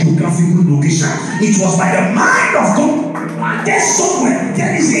not by geographical location. It was by the mind of God. There's somewhere,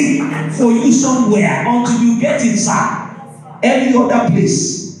 there is it for you somewhere until you get it, sir. Every other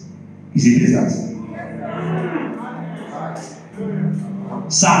place is a desert.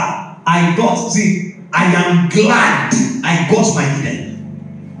 Sir, I got, see, I am glad I got my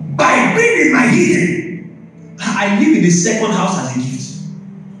Eden. By being in my Eden, I live in the second house as a gift.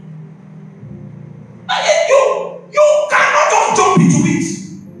 And you cannot just jump into it.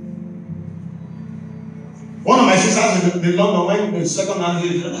 One of my sisters in London went in the second house.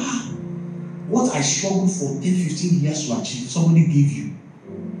 What I struggled for 10, 15 years to achieve, somebody gave you.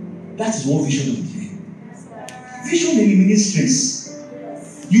 That is what vision will give you. Vision eliminates stress.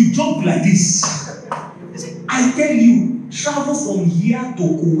 You jump like this. I tell you, travel from here to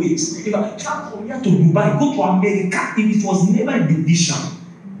Kuwait. If I travel from here to Dubai, go to America. If it was never in the vision,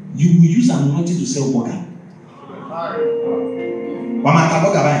 you will use anointing to sell burger.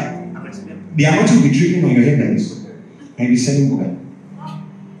 The anointing will be dripping on your head like this, and be selling burger.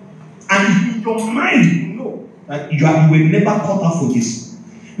 And in your mind, you know that you will never cut out for this,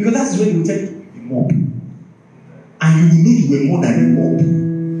 because that is when you will tell you to be mob, and you will know you were more than a mob.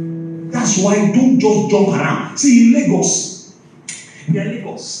 That's why don't just jump around. See, in Lagos, we are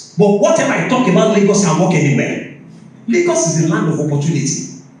Lagos. But whatever I talk about Lagos can work anywhere. Lagos is the land of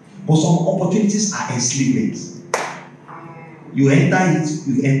opportunity, but some opportunities are enslavement. You enter it,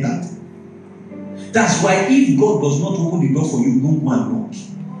 you entered. That's why if God does not open the door for you, don't go and knock.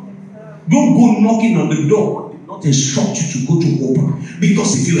 Don't go knocking on the door. Not instruct you to go to open.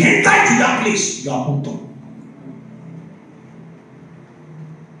 Because if you enter into that place, you are hooked up.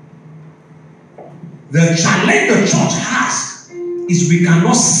 The challenge the church has is we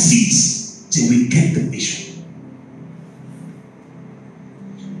cannot sit till we get the vision.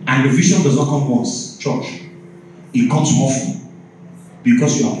 And the vision does not come once, church. It comes often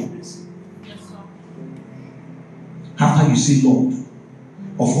because you are hopeless. After you say, Lord,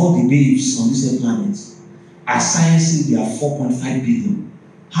 of all the babes on this planet, as science says there are 4.5 billion,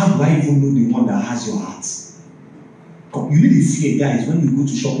 how do I even know the one that has your heart? You need to fear, guys, when you go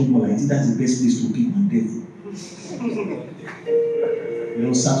to shopping mall. I think that's the best place to pick my devil. You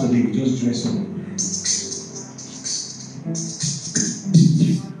know, Saturday, you just dress up.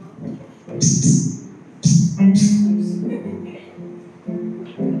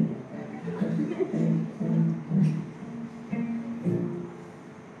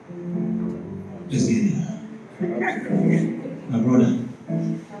 Let's get there. My brother,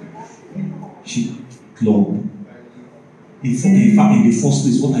 she club. In fact, in the first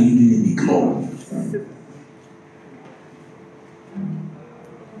place, what are you doing in the club?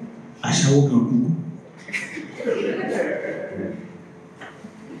 I shall walk and cook.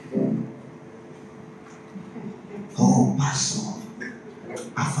 Oh, Pastor,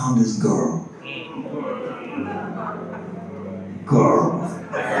 I found this girl.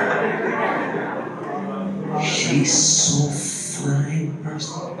 She's so fine,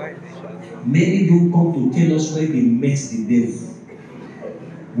 Pastor. Many don't come to tell us where they met the devil.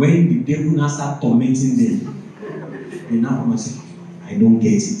 When the devil now start tormenting them, they now come and say, I don't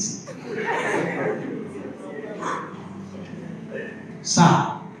get it.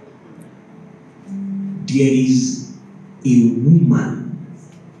 Sir, there is a woman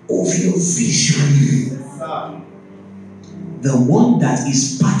of your vision. The one that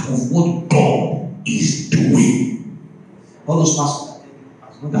is part of what God is doing. All those pastors,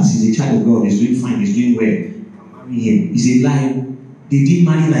 as long as he's a child of God, he's doing fine, he's doing well. Marry him. He's a lie. They didn't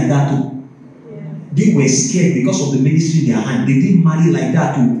marry like that too. They were scared because of the ministry in their hand. They didn't marry like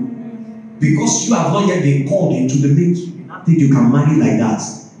that too. Because you have not yet been called into the ministry, you don't think you can marry like that.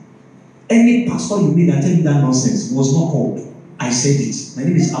 Any pastor you meet that tell you that nonsense was not called. I said it. My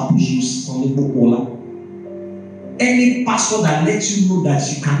name is Apushus Onigbokola. Any pastor that lets you know that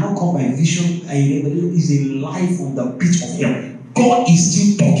you cannot come by vision and revelation is a lie from the pit of hell. God is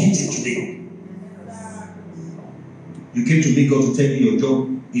still talking to you today. You came to make God to tell you your job.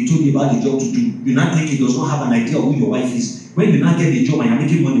 He told you about the job to do. You now think he does not have an idea of who your wife is. When you now get the job and you're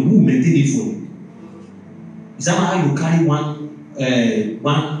making money, who will maintain it for you? Is that how you carry one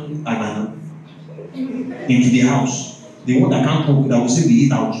banana into the house? The one that can't cook, that will say we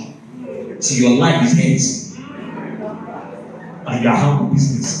eat out. See, your life is empty. And your humble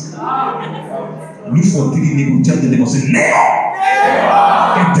business. Look for 3 neighbors, tell the neighbor, say, neighbor,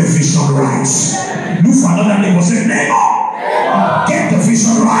 get the vision right. Look for another neighbor, say, neighbor, get the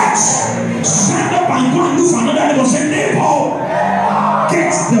vision right. Stand up and go and look for another neighbor, say, neighbor,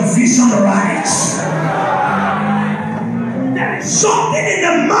 get the vision right. There is something in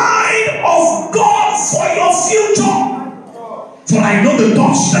the mind of God for your future. For I know the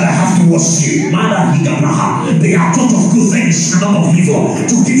thoughts that I have towards you. They are thoughts of good things and not of evil,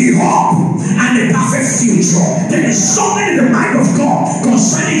 to give you hope and a perfect future. There is something in the mind of God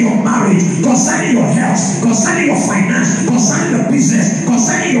concerning your marriage, concerning your health, concerning your finance, concerning your business,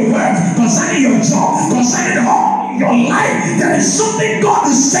 concerning your work, concerning your job, why there is something God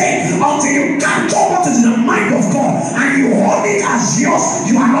is saying until you capture what is in the mind of God and you hold it as yours,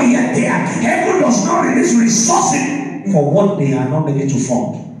 you are not yet there. Heaven does not release resources for what they are not ready to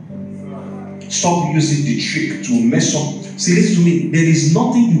fund. Stop using the trick to mess up. See, listen to me. There is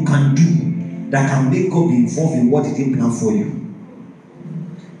nothing you can do that can make God be involved in what He didn't plan for you.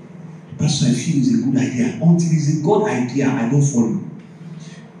 Pastor, I feel it's a good idea. Until it's a God idea, I don't follow.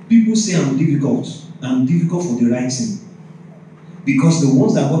 People say I'm difficult. I'm difficult for the right thing. Because the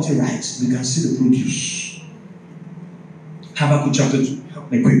ones that got it right, we can see the produce. Habakkuk chapter 2. Help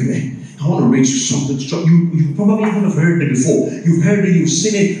me quickly. I want to read you something. You probably even have heard it before. You've heard it, you've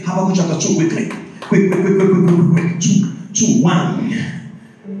seen it. Habakkuk chapter 2 quickly. Quick. 2, 1.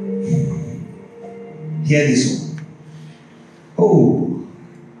 Hear this one. Oh,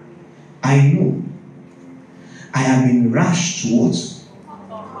 I know. I have been rash to what?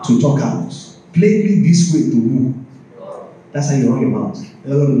 To talk out. Plainly this way to who? That's how you run your mouth.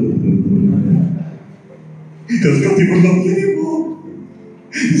 Because God people love you anymore.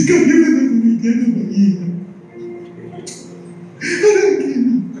 It's God people love you anymore. I don't care.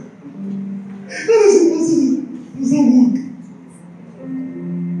 That doesn't work.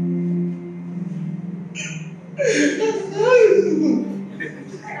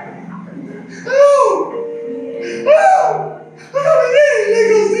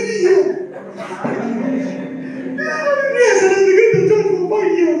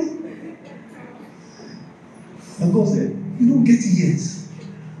 And God said, you don't get it yet.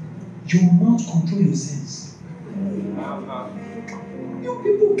 Your mouth control your sense. You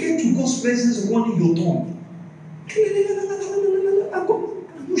people get to God's presence running your tongue.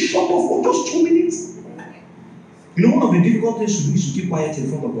 You shut off for just 2 minutes. You know, one of the difficult things to do is to keep quiet in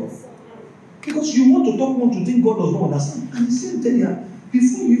front of God. Because you want to talk one to think God does not understand. And the same thing here,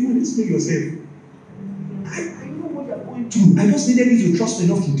 before you even explain yourself, I know what you're going through. I just needed you to trust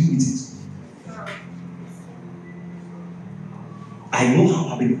enough to deal with it. I know how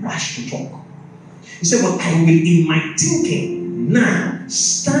I've been rash to talk. He said, but I will in my thinking now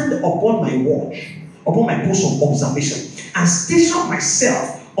stand upon my watch, upon my post of observation, and station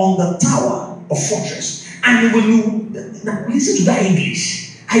myself on the tower of fortress. And will you now listen to that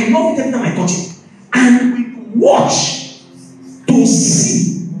English? I love it every time I touch it. And we watch to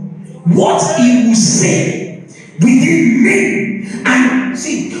see what He will say within me. And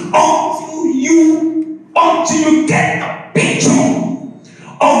see, until you get a picture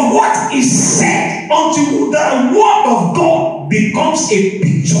of what is said, until the word of God becomes a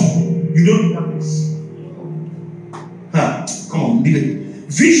picture, you don't have this. Come on, leave it.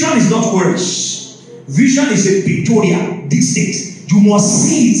 Vision is not words. Vision is a pictorial dictate. You must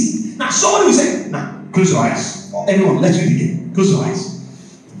see it. Now, somebody will say, now, close your eyes. Everyone, let's read again. Close your eyes.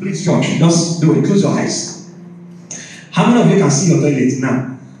 Please, George, just do it. Close your eyes. How many of you can see your toilet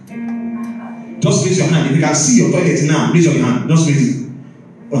now? Just raise your hand. If you can see your toilet now, raise your hand. Just raise it.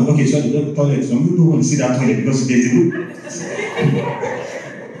 Oh, okay, sorry, the toilet. Some people don't want to see that toilet because there's a loop.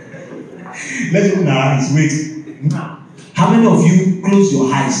 Let's open our eyes. Wait. Now, how many of you close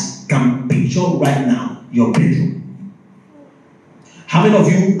your eyes can picture right now your bedroom? How many of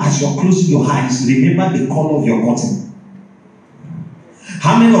you, as you're closing your eyes, remember the color of your curtain?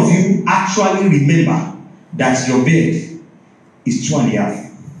 How many of you actually remember that your bed is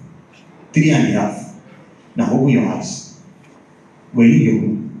 2.5, 3.5? Now open your eyes. Were you in your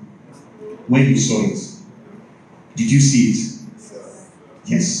room when you saw it? Did you see it?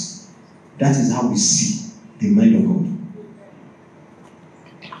 Yes. That is how we see the mind of God.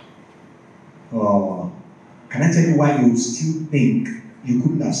 Can I tell you why you still think you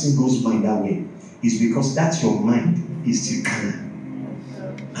couldn't have seen God's mind that way? It's because that's your mind is still carnal.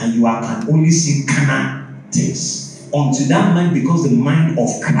 And you can only see carnal things. Until that mind becomes the mind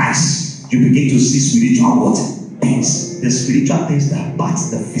of Christ, you begin to see spiritual things. The spiritual things that bat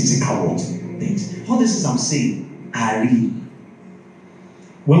the physical things. All this is I'm saying are real.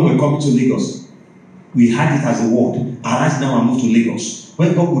 When we're coming to Lagos, we had it as a word. Arise now and move to Lagos.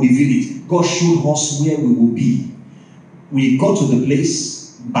 When God would reveal it, God showed us where we will be. We got to the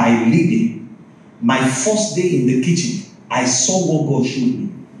place by leading. My first day in the kitchen, I saw what God showed me.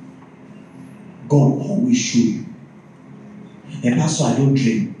 God always show you. And Pastor, I don't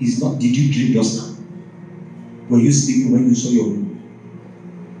dream. It's not. Did you dream just now? Were you sleeping when you saw your room?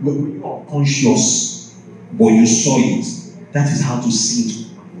 Were you unconscious, but you saw it? That is how to see it.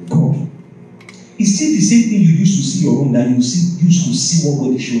 God. It's still the same thing you used to see your room that you used to see what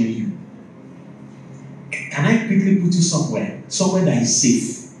God is showing you. Can I quickly put you somewhere that is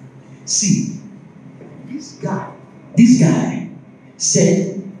safe? See, this guy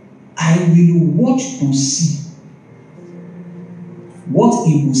said, I will watch to see what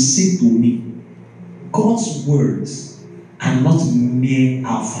he will say to me. God's words are not mere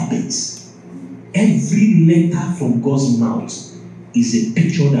alphabets. Every letter from God's mouth is a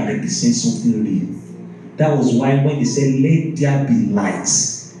picture that represents something real. That was why when they said, let there be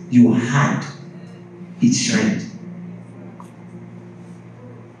lights, you had it shined.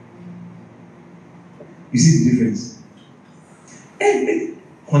 You see the difference?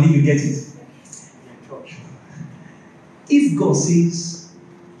 Honey, you get it? If God says,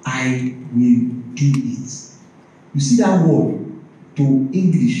 I will do it, you see that word to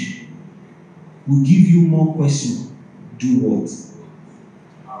English will give you more question. Do what?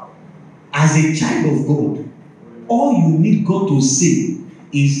 As a child of God, all you need God to say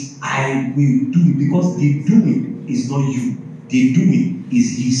is, I will do it, because the doing is not you. The doing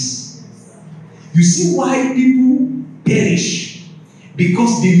is His. You see why people perish?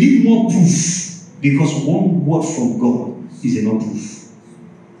 Because they need more proof. Because one word from God is enough proof.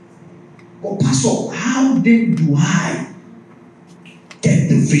 But Pastor, how then do I get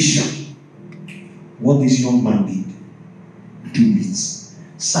the vision? What this young man did, do it.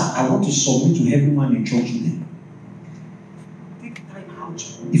 Sir, I want to submit to everyone in church today. Take time out.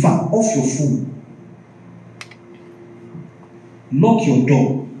 If I'm off your phone, lock your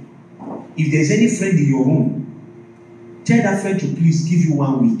door. If there's any friend in your room, tell that friend to please give you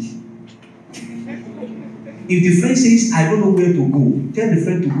 1 week. If the friend says, I don't know where to go, tell the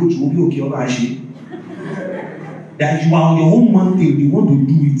friend to go to Obi Okeola. That you are on your own mountain, you want to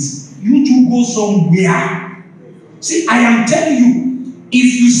do it. You two go somewhere. See, I am telling you,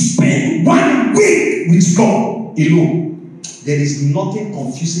 if you spend 1 week with God alone, there is nothing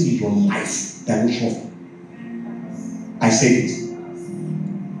confusing in your life that will show up. I said it.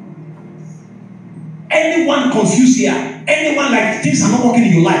 Anyone confused here, anyone like things are not working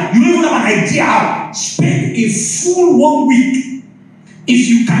in your life, you don't even have an idea how, spend a full 1 week. If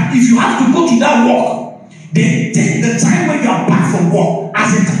you have to go to that work, then take the time when you are back from work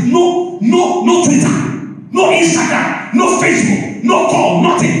as a no Twitter, no Instagram, no Facebook, no call,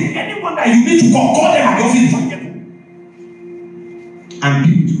 nothing. Anyone that you need to call them at the office and get them. And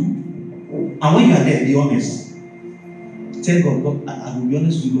do it. And when you are there, be honest. Tell God, I will be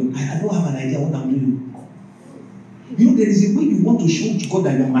honest with you, I don't have an idea what I'm doing. You know, there is a way you want to show to God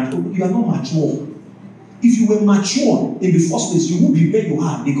that you are mature. You are not mature. If you were mature in the first place, you won't be where you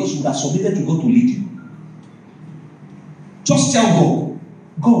are because you would have submitted to God to lead you. Just tell God,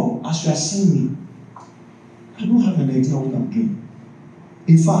 God, as you are seeing me, I don't have an idea what I'm doing.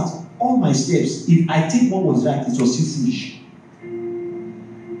 In fact, all my steps, if I think one was right, it was still foolish.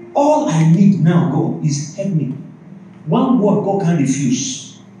 All I need now, God, is help me. One word God can't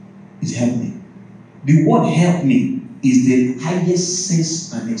refuse is help me. The word help me is the highest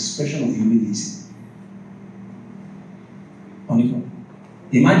sense and expression of humility.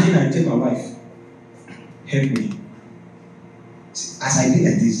 Imagine I tell my wife, help me. As I did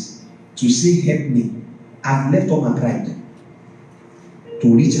like this, to say help me, I've left all my pride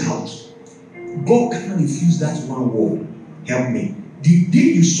to reach out. God can't refuse that one word, help me. The day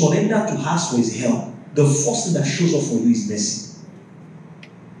you surrender to ask for His help, the first thing that shows up for you is mercy.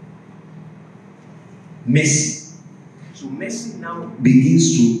 Mercy. So mercy now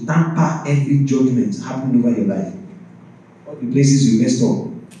begins to tamper every judgment happening over your life. All the places you messed up,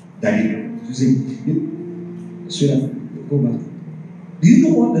 that you say, sweetheart, go back. Do you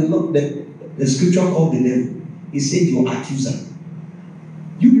know what the scripture called the devil? He said, your accuser.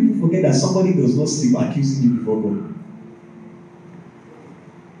 You people forget that somebody does not sleep accusing you before God.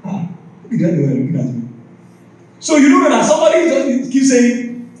 Look at that, you are looking at me. So you know that somebody just keeps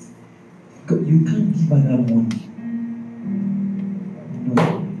saying, God, you can't give her that money. No.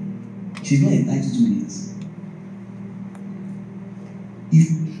 She's not entitled to it.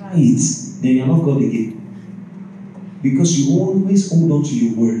 If you try it, then you're not God again. Because you always hold on to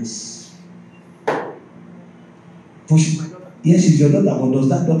your words. Yes, she's your daughter, but does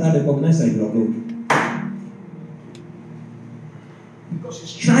that daughter recognize that you are God? Because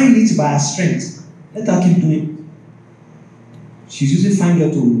she's trying it by her strength. Let her keep doing it. She's using fine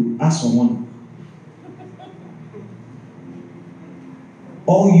girl to ask for money.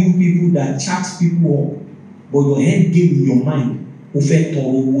 All you people that chat people up, but your head game in your mind, you are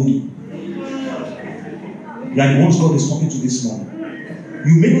the ones God is talking to this morning.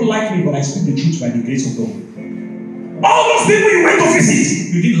 You may not like me, but I speak the truth by the grace of God. All those people you went to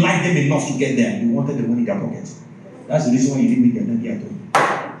visit, you didn't like them enough to get there. You wanted the money in their pocket. That's the reason why you didn't make their daddy at all.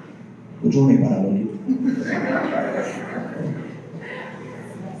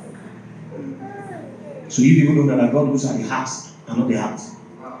 So you people know that God looks at the heart and not the heart.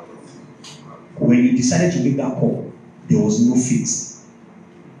 When you decided to make that call, there was no fix.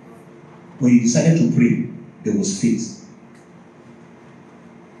 when you decided to pray, there was faith.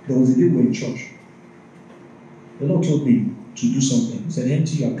 There was a day we were in church. The Lord told me to do something. He said,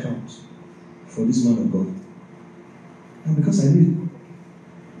 empty your account for this man of God. And because I knew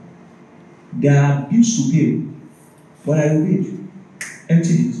there are bills to pay, but I obeyed.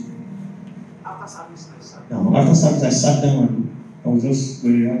 Emptied it. After service, I sat. Now, after service, I sat down and I was just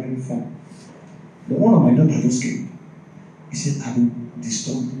very having fun. The one of my daughter just came. He said, I've been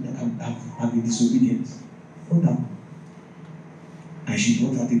disturbed, I've been disobedient. What happened? And she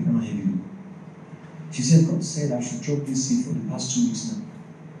brought out a brown heavy. She said, God said I should drop this seed for the past 2 weeks now.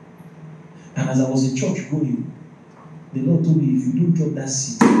 And as I was in church going, the Lord told me, if you don't drop that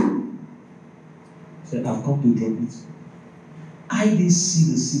seed, he said, I've come to drop it. I didn't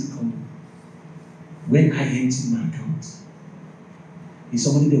see the seed coming when I emptied my account. Is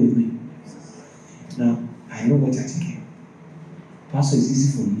somebody there with me? Now, I know what you're thinking. Pastor, it's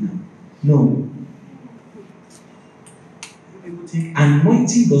easy for you now. No.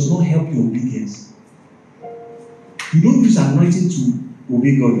 Anointing does not help your obedience. You don't use anointing to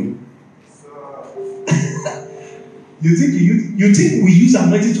obey God. You think we use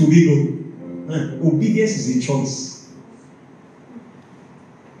anointing to obey God? Obedience is a choice.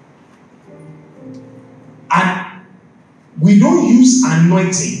 And we don't use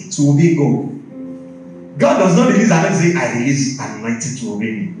anointing to obey God. God does not release anointing and say, I release anointing to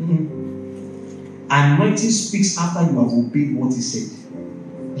obey me. Anointing speaks after you have obeyed what he said.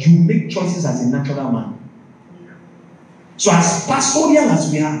 You make choices as a natural man. So as pastoral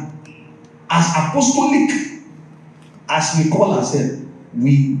as we are, as apostolic as we call ourselves,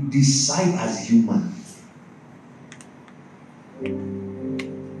 we decide as human.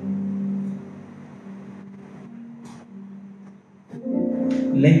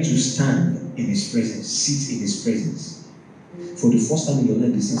 Learn to stand in his presence, sit in his presence. For the first time in your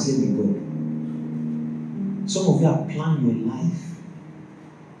life, be sincere with God. Some of you have planned your life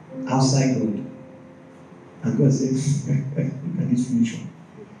outside God. And God says, look at this future.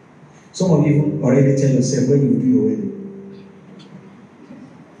 Some of you already tell yourself when you do your wedding.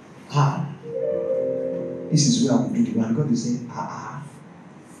 This is where I will do the wedding. And God is saying,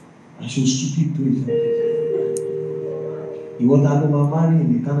 I'm so stupid to it. You want to go marry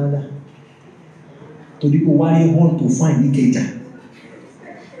in Canada? To the people worry hard to find the Keja.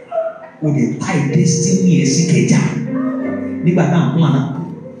 With the tight destiny is Keja. Nígbà tá à ń plan.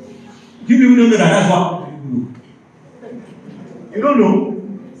 You people don't know that's what. You don't know.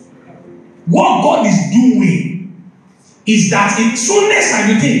 What God is doing is that in soonest as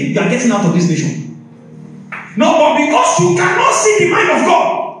you think, you are getting out of this nation. No, but because you cannot see the mind of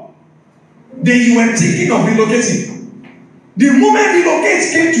God, then you were thinking of relocating. The moment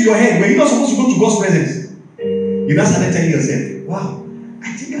relocate came to your head, when you're not supposed to go to God's presence, you now started telling yourself, wow,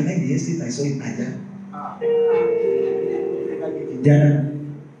 I think I like the estate I saw in Aja.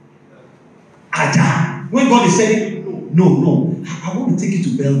 When God is saying, no, I want to take you to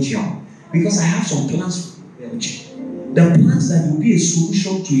Belgium because I have some plans for Belgium. The plans that will be a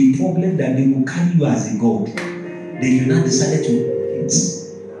solution to a problem that they will carry you as a God. Then you now decided to hit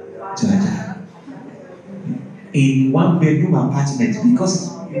to Aja. In 1-bedroom apartment because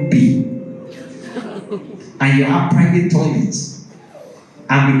it's big and you have private toilets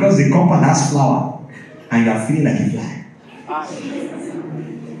and because the compound has flower and you are feeling like a fly.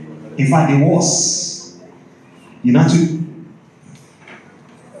 In fact, the worst, you know,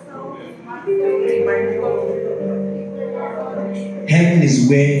 heaven is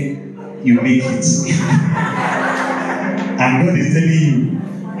where you make it. And God is telling you,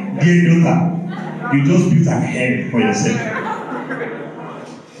 dear daughter, you just built an hell for yourself.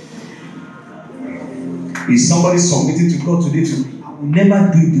 Is somebody submitting to God today to, I will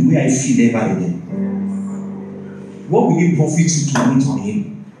never do it the way I feel ever again? What will it profit you to wait on him?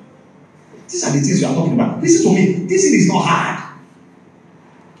 These are the things we are talking about. Listen to me. This thing is not hard.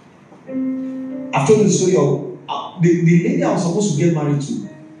 I've told you the story of the lady I was supposed to get married to.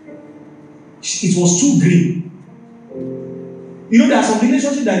 It was too green. You know, there are some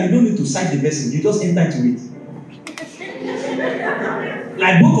relationships that you don't need to cite the person, you just enter into it.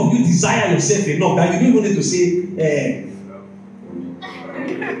 Like both of you desire yourself enough that you don't even need to say,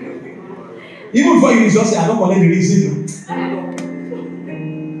 even before you just say, I don't collect the reason.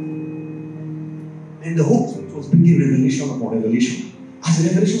 And the Holy Spirit was bringing revelation upon revelation. As the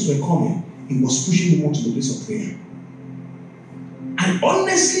revelations were coming, it was pushing him on to the place of prayer. And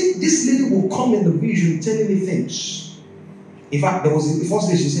honestly, this lady will come in the vision telling me things. In fact, there was the first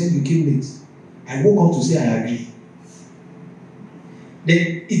day she said, you came late. I woke up to say, I agree.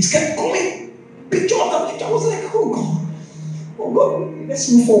 Then it kept coming. Picture after picture. I was like, oh God, let's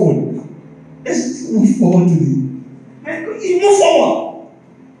move forward. Let's move forward to you move forward.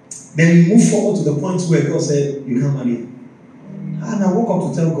 Then you move forward to the point where God said, you can't marry. And I woke up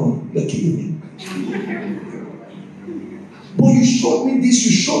to tell God, you're kidding me. But you showed me this,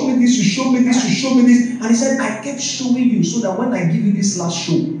 you showed me this, you showed me this, you showed me this. And he said, I kept showing you so that when I give you this last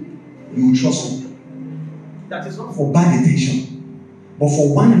show, you will trust me. That is not for bad intention, but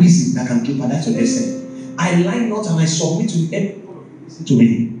for one reason that can jeopardize what they said. I lie not and I submit to everyone to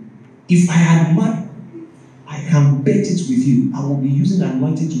me. If I had money, I can bet it with you. I will be using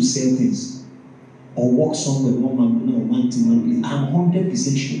anointing to sell things or walk somewhere, one thing. I'm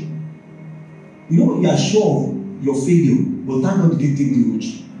 100% sure. You know, you are sure of your failure, but thank God you didn't take the road.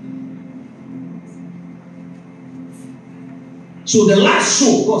 So the last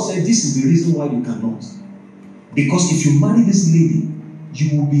show, God said, this is the reason why you cannot. Because if you marry this lady,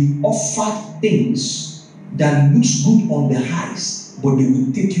 you will be offered things that looks good on the highs, but they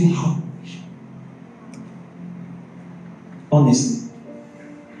will take you out. Honestly.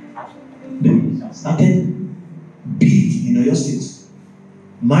 They started big in your state.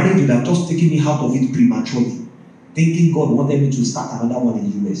 Marriage would have just taken me out of it prematurely, thinking God wanted me to start another one in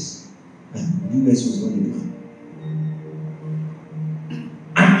the US. And US was not the plan.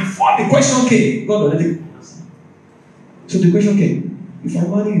 And before the question came, God already answered. So the question came, if I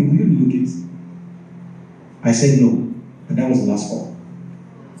marry you, will you relocate? I said no, and that was the last call.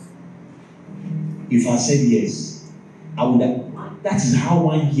 If I said yes, I would have. That is how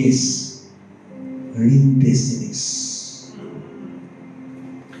one yes real destinies.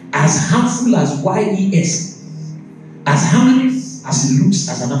 As harmful as YES, as harmless as it looks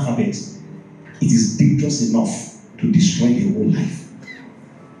as an alphabet, it is dangerous enough to destroy the whole life.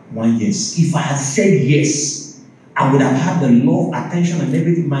 One yes. If I had said yes, I would have had the love, attention, and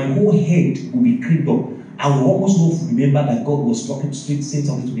everything. My whole head would be cleaned up. I would almost not remember that God was talking straight, saying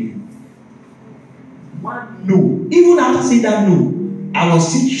something to me. One no. Even after saying that no, I was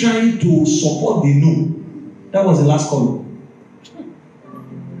still trying to support the no. That was the last call.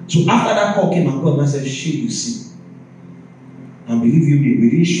 So after that call came, and God said, shit, you see. And believe you me,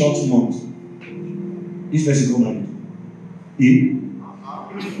 within short months, this person got married. Yeah?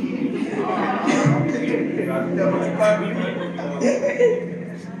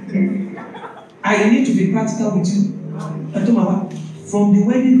 I need to be practical with you. I told my wife, from the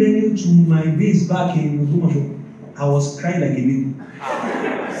wedding venue to my base back in Ogumasho, I was crying like a baby.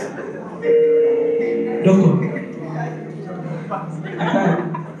 Doctor, I cried.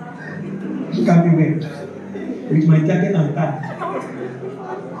 Look at me well, with my jacket and tie.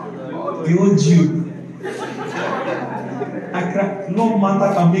 The old Jew. I cried. No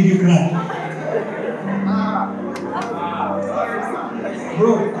matter can make you cry.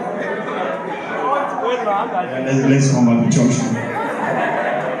 Bro. Let's come back to church.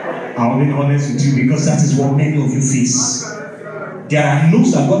 I'll be honest with you because that is what many of you face. There are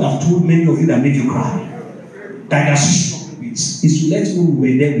no's that God have told many of you that make you cry. That you are struggling with. Is to let you know we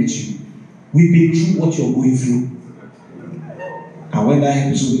were there with you. We've been through what you're going through. And when that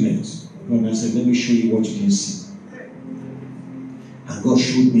episode left, God said, let me show you what you can see. And God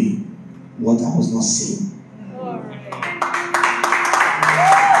showed me what I was not seeing.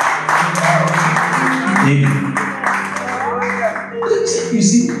 Amen. You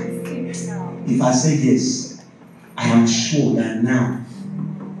see, if I say yes, I am sure that now,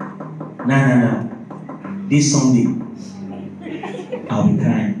 this Sunday, I'll be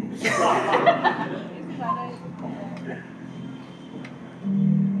crying.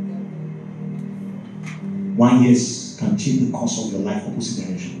 One yes can change the course of your life opposite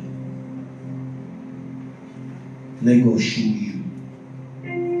direction. Let God show you.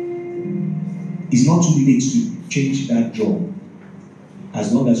 It's not too late to change that job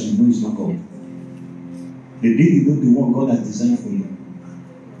as long as you know it's not God. The day you know the one God has designed for you.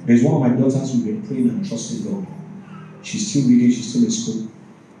 There's one of my daughters who's been praying and trusting God. She's still reading, she's still in school.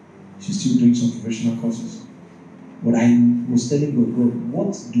 She's still doing some professional courses. But I was telling God,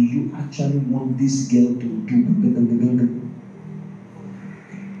 what do you actually want this girl to do?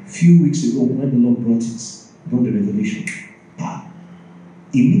 Few weeks ago, when the Lord brought the revelation,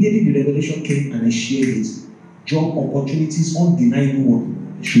 immediately the revelation came and I shared it. Job opportunities, undeniable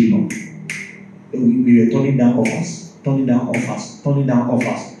one, showing up. We were turning down offers.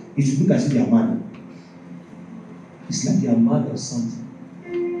 It should look as if they are mad. It's like they are mad or something.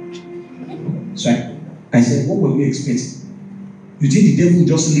 So I said, what were you expecting? You think the devil will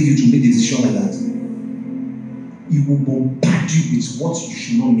just leave you to make the decision like that? He will bombard you with what you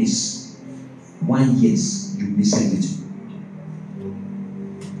should not miss. One yes, you miss everything.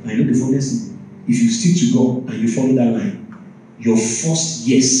 I know the funniest thing. If you stick to God and you follow that line, your first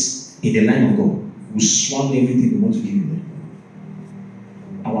yes in the line of God will swallow everything we want to give you them.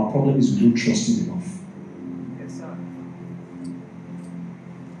 Our problem is we don't trust Him enough. Yes, sir.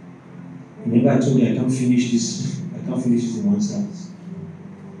 Remember I told you I can't finish this in one service.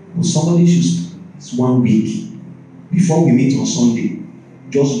 But somebody should, it's 1 week. Before we meet on Sunday,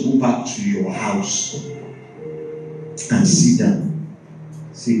 just go back to your house and sit down.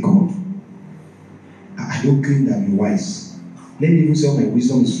 Say, God, I don't claim that I'm wise. Let me even say all my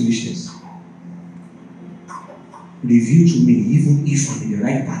wisdom is foolishness. Review to me, even if I'm in the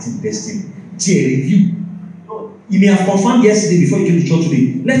right path in destiny. See a review. He may have confirmed yesterday before you came to church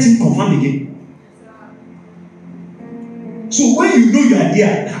today. Let him confirm again. So when you know you are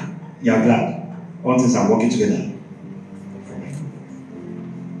there, you are glad. All things are working together.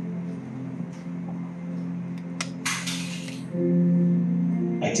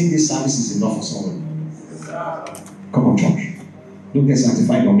 I think this service is enough for someone. Come on, church. Don't get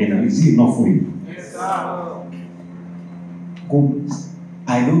sanctified on me now. Is it enough for you? Yes, sir. Go.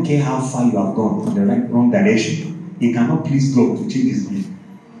 I don't care how far you have gone in the wrong direction. You cannot please God to change His name.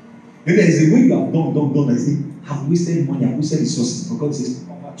 Then there is a way you have done. I say, have wasted money, have wasted resources. For God says,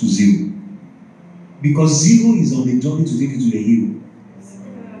 come back to zero. Because zero is on the journey to take you to the hill.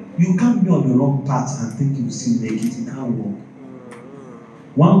 You can't be on the wrong path and think you will still make it. It can't work.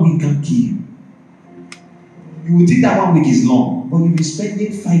 1 week can kill you. You will think that 1 week is long, but you'll be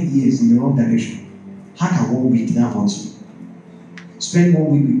spending 5 years in the wrong direction. How can 1 week that want you? Spend 1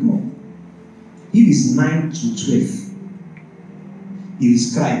 week with God. If it's 9 to 12, if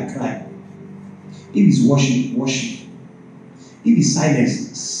it's cry. If it's worship. If it's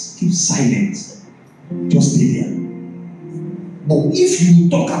silence, keep silent. Just stay there. But if you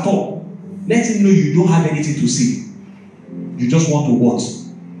talk at all, let him know you don't have anything to say. You just want to what?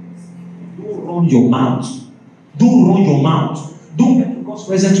 Don't run your mouth. Don't let God's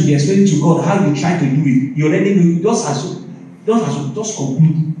presence to be explaining to God how you try to do it. You already know. Just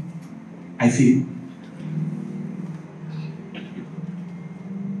conclude. I fail.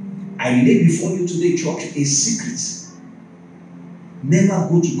 I lay before you today, church, a secret. Never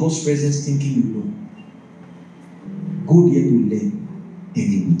go to God's presence thinking you know. Go there to learn, and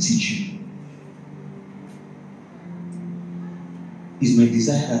He will teach you. It's my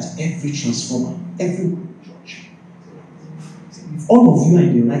desire that every transformer, every church, if all of you are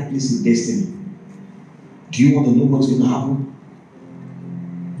in the right place in destiny, do you want to know what's going to happen?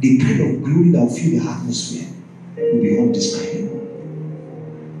 The kind of glory that will fill the atmosphere will be undescribable.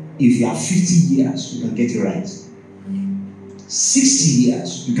 If you have 50 years, you can get it right. 60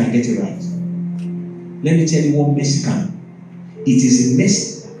 years, you can get it right. Let me tell you what mercy can. It is a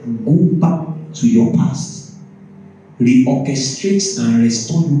mercy that can go back to your past, reorchestrate and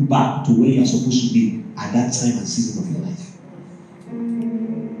restore you back to where you are supposed to be at that time and season of your life.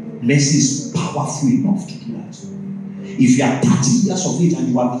 Mercy is powerful enough to do that. If you are 30 years of it and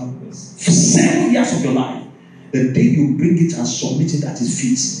you have 7 years of your life, the day you bring it and submit it at His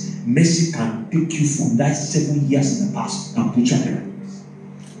feet, mercy can take you from that 7 years in the past and put you at the right place.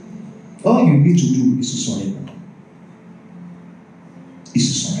 All you need to do is to surrender.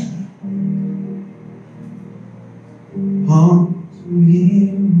 Unto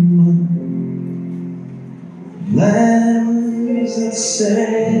Him, blessed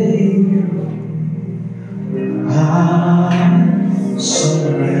Savior, I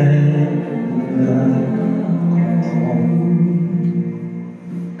surrender.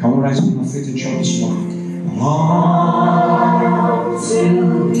 Can we rise up in our faith and chant this one? Unto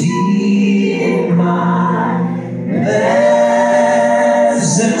Thee, my blessed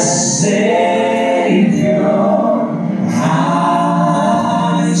Savior, I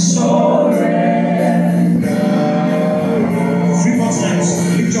surrender. 3 more times.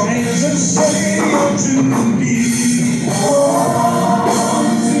 Lift your hands and say unto Thee.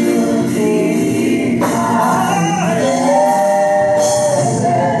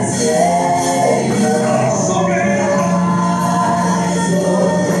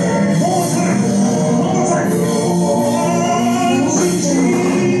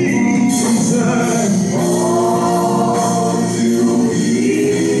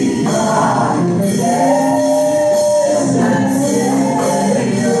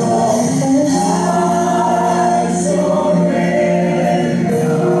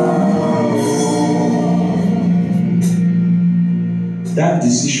 That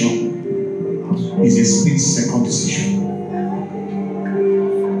decision is a split-second decision.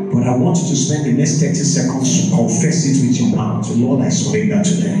 But I want you to spend the next 30 seconds to confess it with your mouth. Lord, I surrender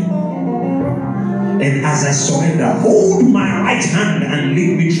today. And as I surrender, hold my right hand and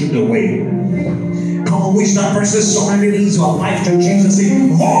lead me through the way. Come on, which that person surrendering your life to Jesus? Say,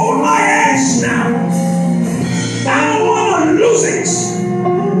 hold my hands now. I don't want to lose it.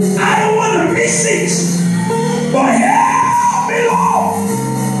 I don't want to miss it. But help me, Lord.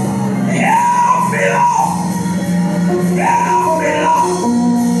 Help me, Lord. Help me, Lord.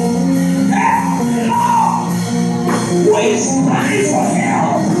 Help me, Lord. Who is crying for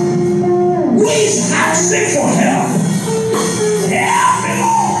help? Who is asking for help? Help me,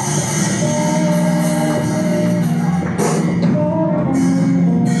 Lord.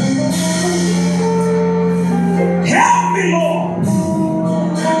 Help me, Lord.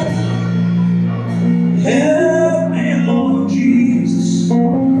 Help me, Lord Jesus.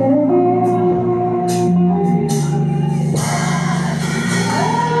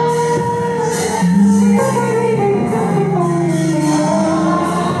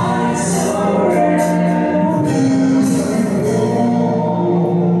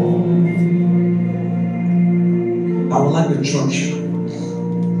 I would like the church.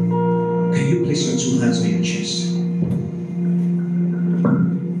 Can you place your two hands on your chest?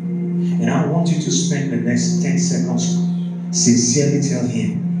 And I want you to spend the next 10 seconds sincerely tell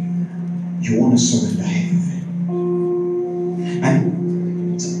him you want to surrender everything. And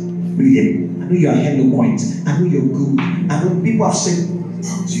read it. I know you are eloquent. I know you're good. I know people have said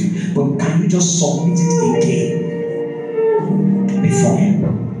to you, but can you just submit it again before him?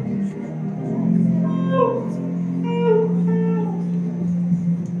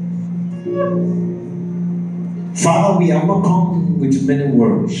 Father, we have not come with many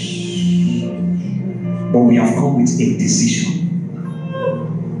words, but we have come with a decision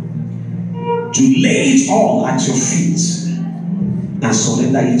to lay it all at your feet and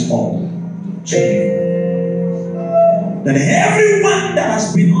surrender it all to you. That everyone that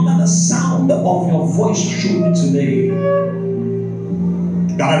has been under the sound of your voice through me today,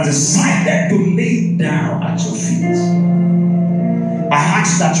 that has decided to lay down at your feet, I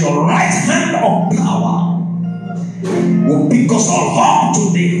ask that your right hand of power will pick us all up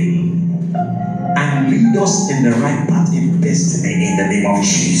today and lead us in the right path in destiny in the name of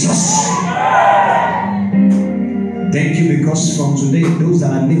Jesus. Thank you, because from today, those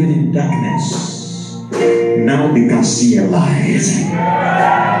that are living in darkness, now they can see a light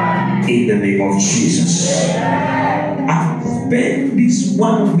in the name of Jesus. I've spent this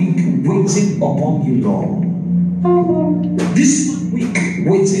 1 week waiting upon you, Lord. This 1 week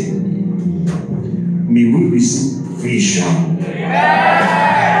waiting, may we receive vision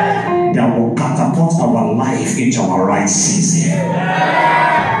that will catapult our life into our right season.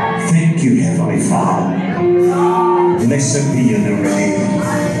 Thank you, Heavenly Father. Blessed be your name.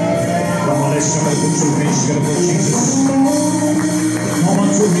 Come on, let's somebody put two hands together for Jesus. Come on,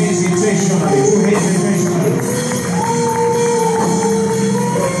 two hands intentionally, two hands intentionally.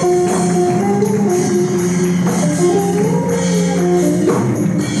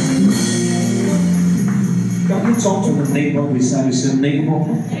 Can you talk to the neighbor beside you? Say, neighbor,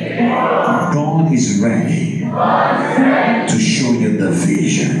 God is ready to show you the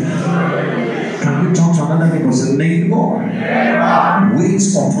vision. Can you talk to another neighbor? Say, neighbor,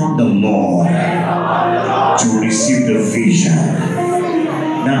 wait upon the Lord to receive the vision.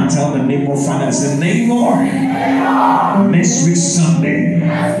 Now tell the neighbor, Father, say, neighbor, next week Sunday,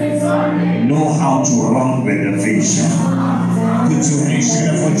 know how to run with the vision. Put your hands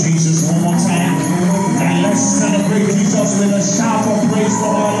together for Jesus one more time. And let's celebrate Jesus with a shout of praise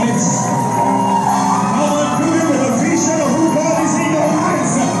from our lips. Come on, do it with a vision of who God is in your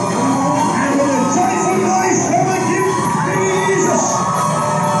lives. And with a joyful noise, come and give Jesus.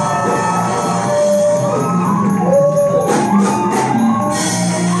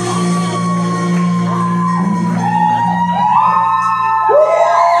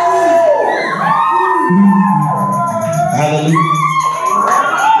 Hallelujah.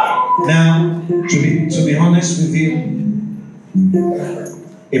 Now, to be honest with you,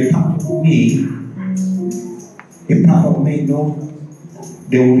 a part of me know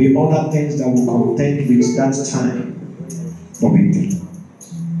there will be other things that will contend with that time for me.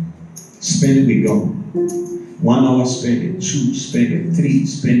 Spend it with God. 1 hour, spend it. 2, spend it. 3,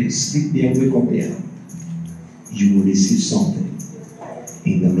 spend it. Sleep there, wake up there. You will receive something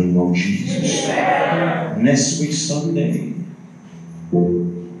in the name of Jesus. Next week, Sunday,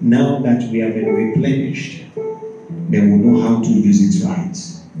 now that we have been replenished, then we'll know how to use it right.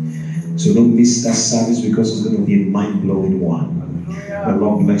 So don't miss that service, because it's going to be a mind-blowing one. The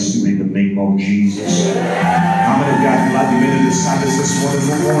Lord bless you in the name of Jesus. How many of you are glad you made it to service this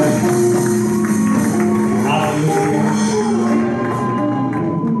wonderful morning? Hallelujah.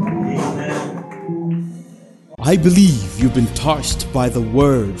 Amen. I believe you've been touched by the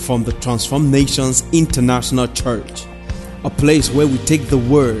word from the Transform Nations International Church, a place where we take the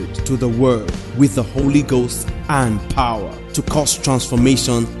word to the world with the Holy Ghost and power to cause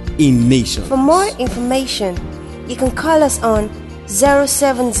transformation in nations. For more information, you can call us on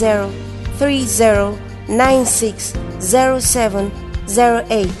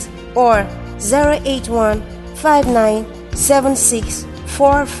 070-3096-0708 or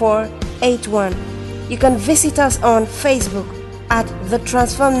 081-5976-4481. You can visit us on Facebook at The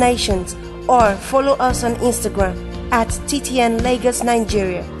Transform Nations or follow us on Instagram at TTN Lagos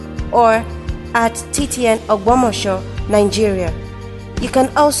Nigeria or at TTN Ogbomoso Nigeria. You can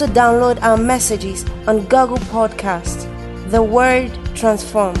also download our messages on Google Podcast. The Word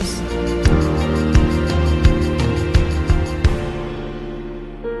transforms.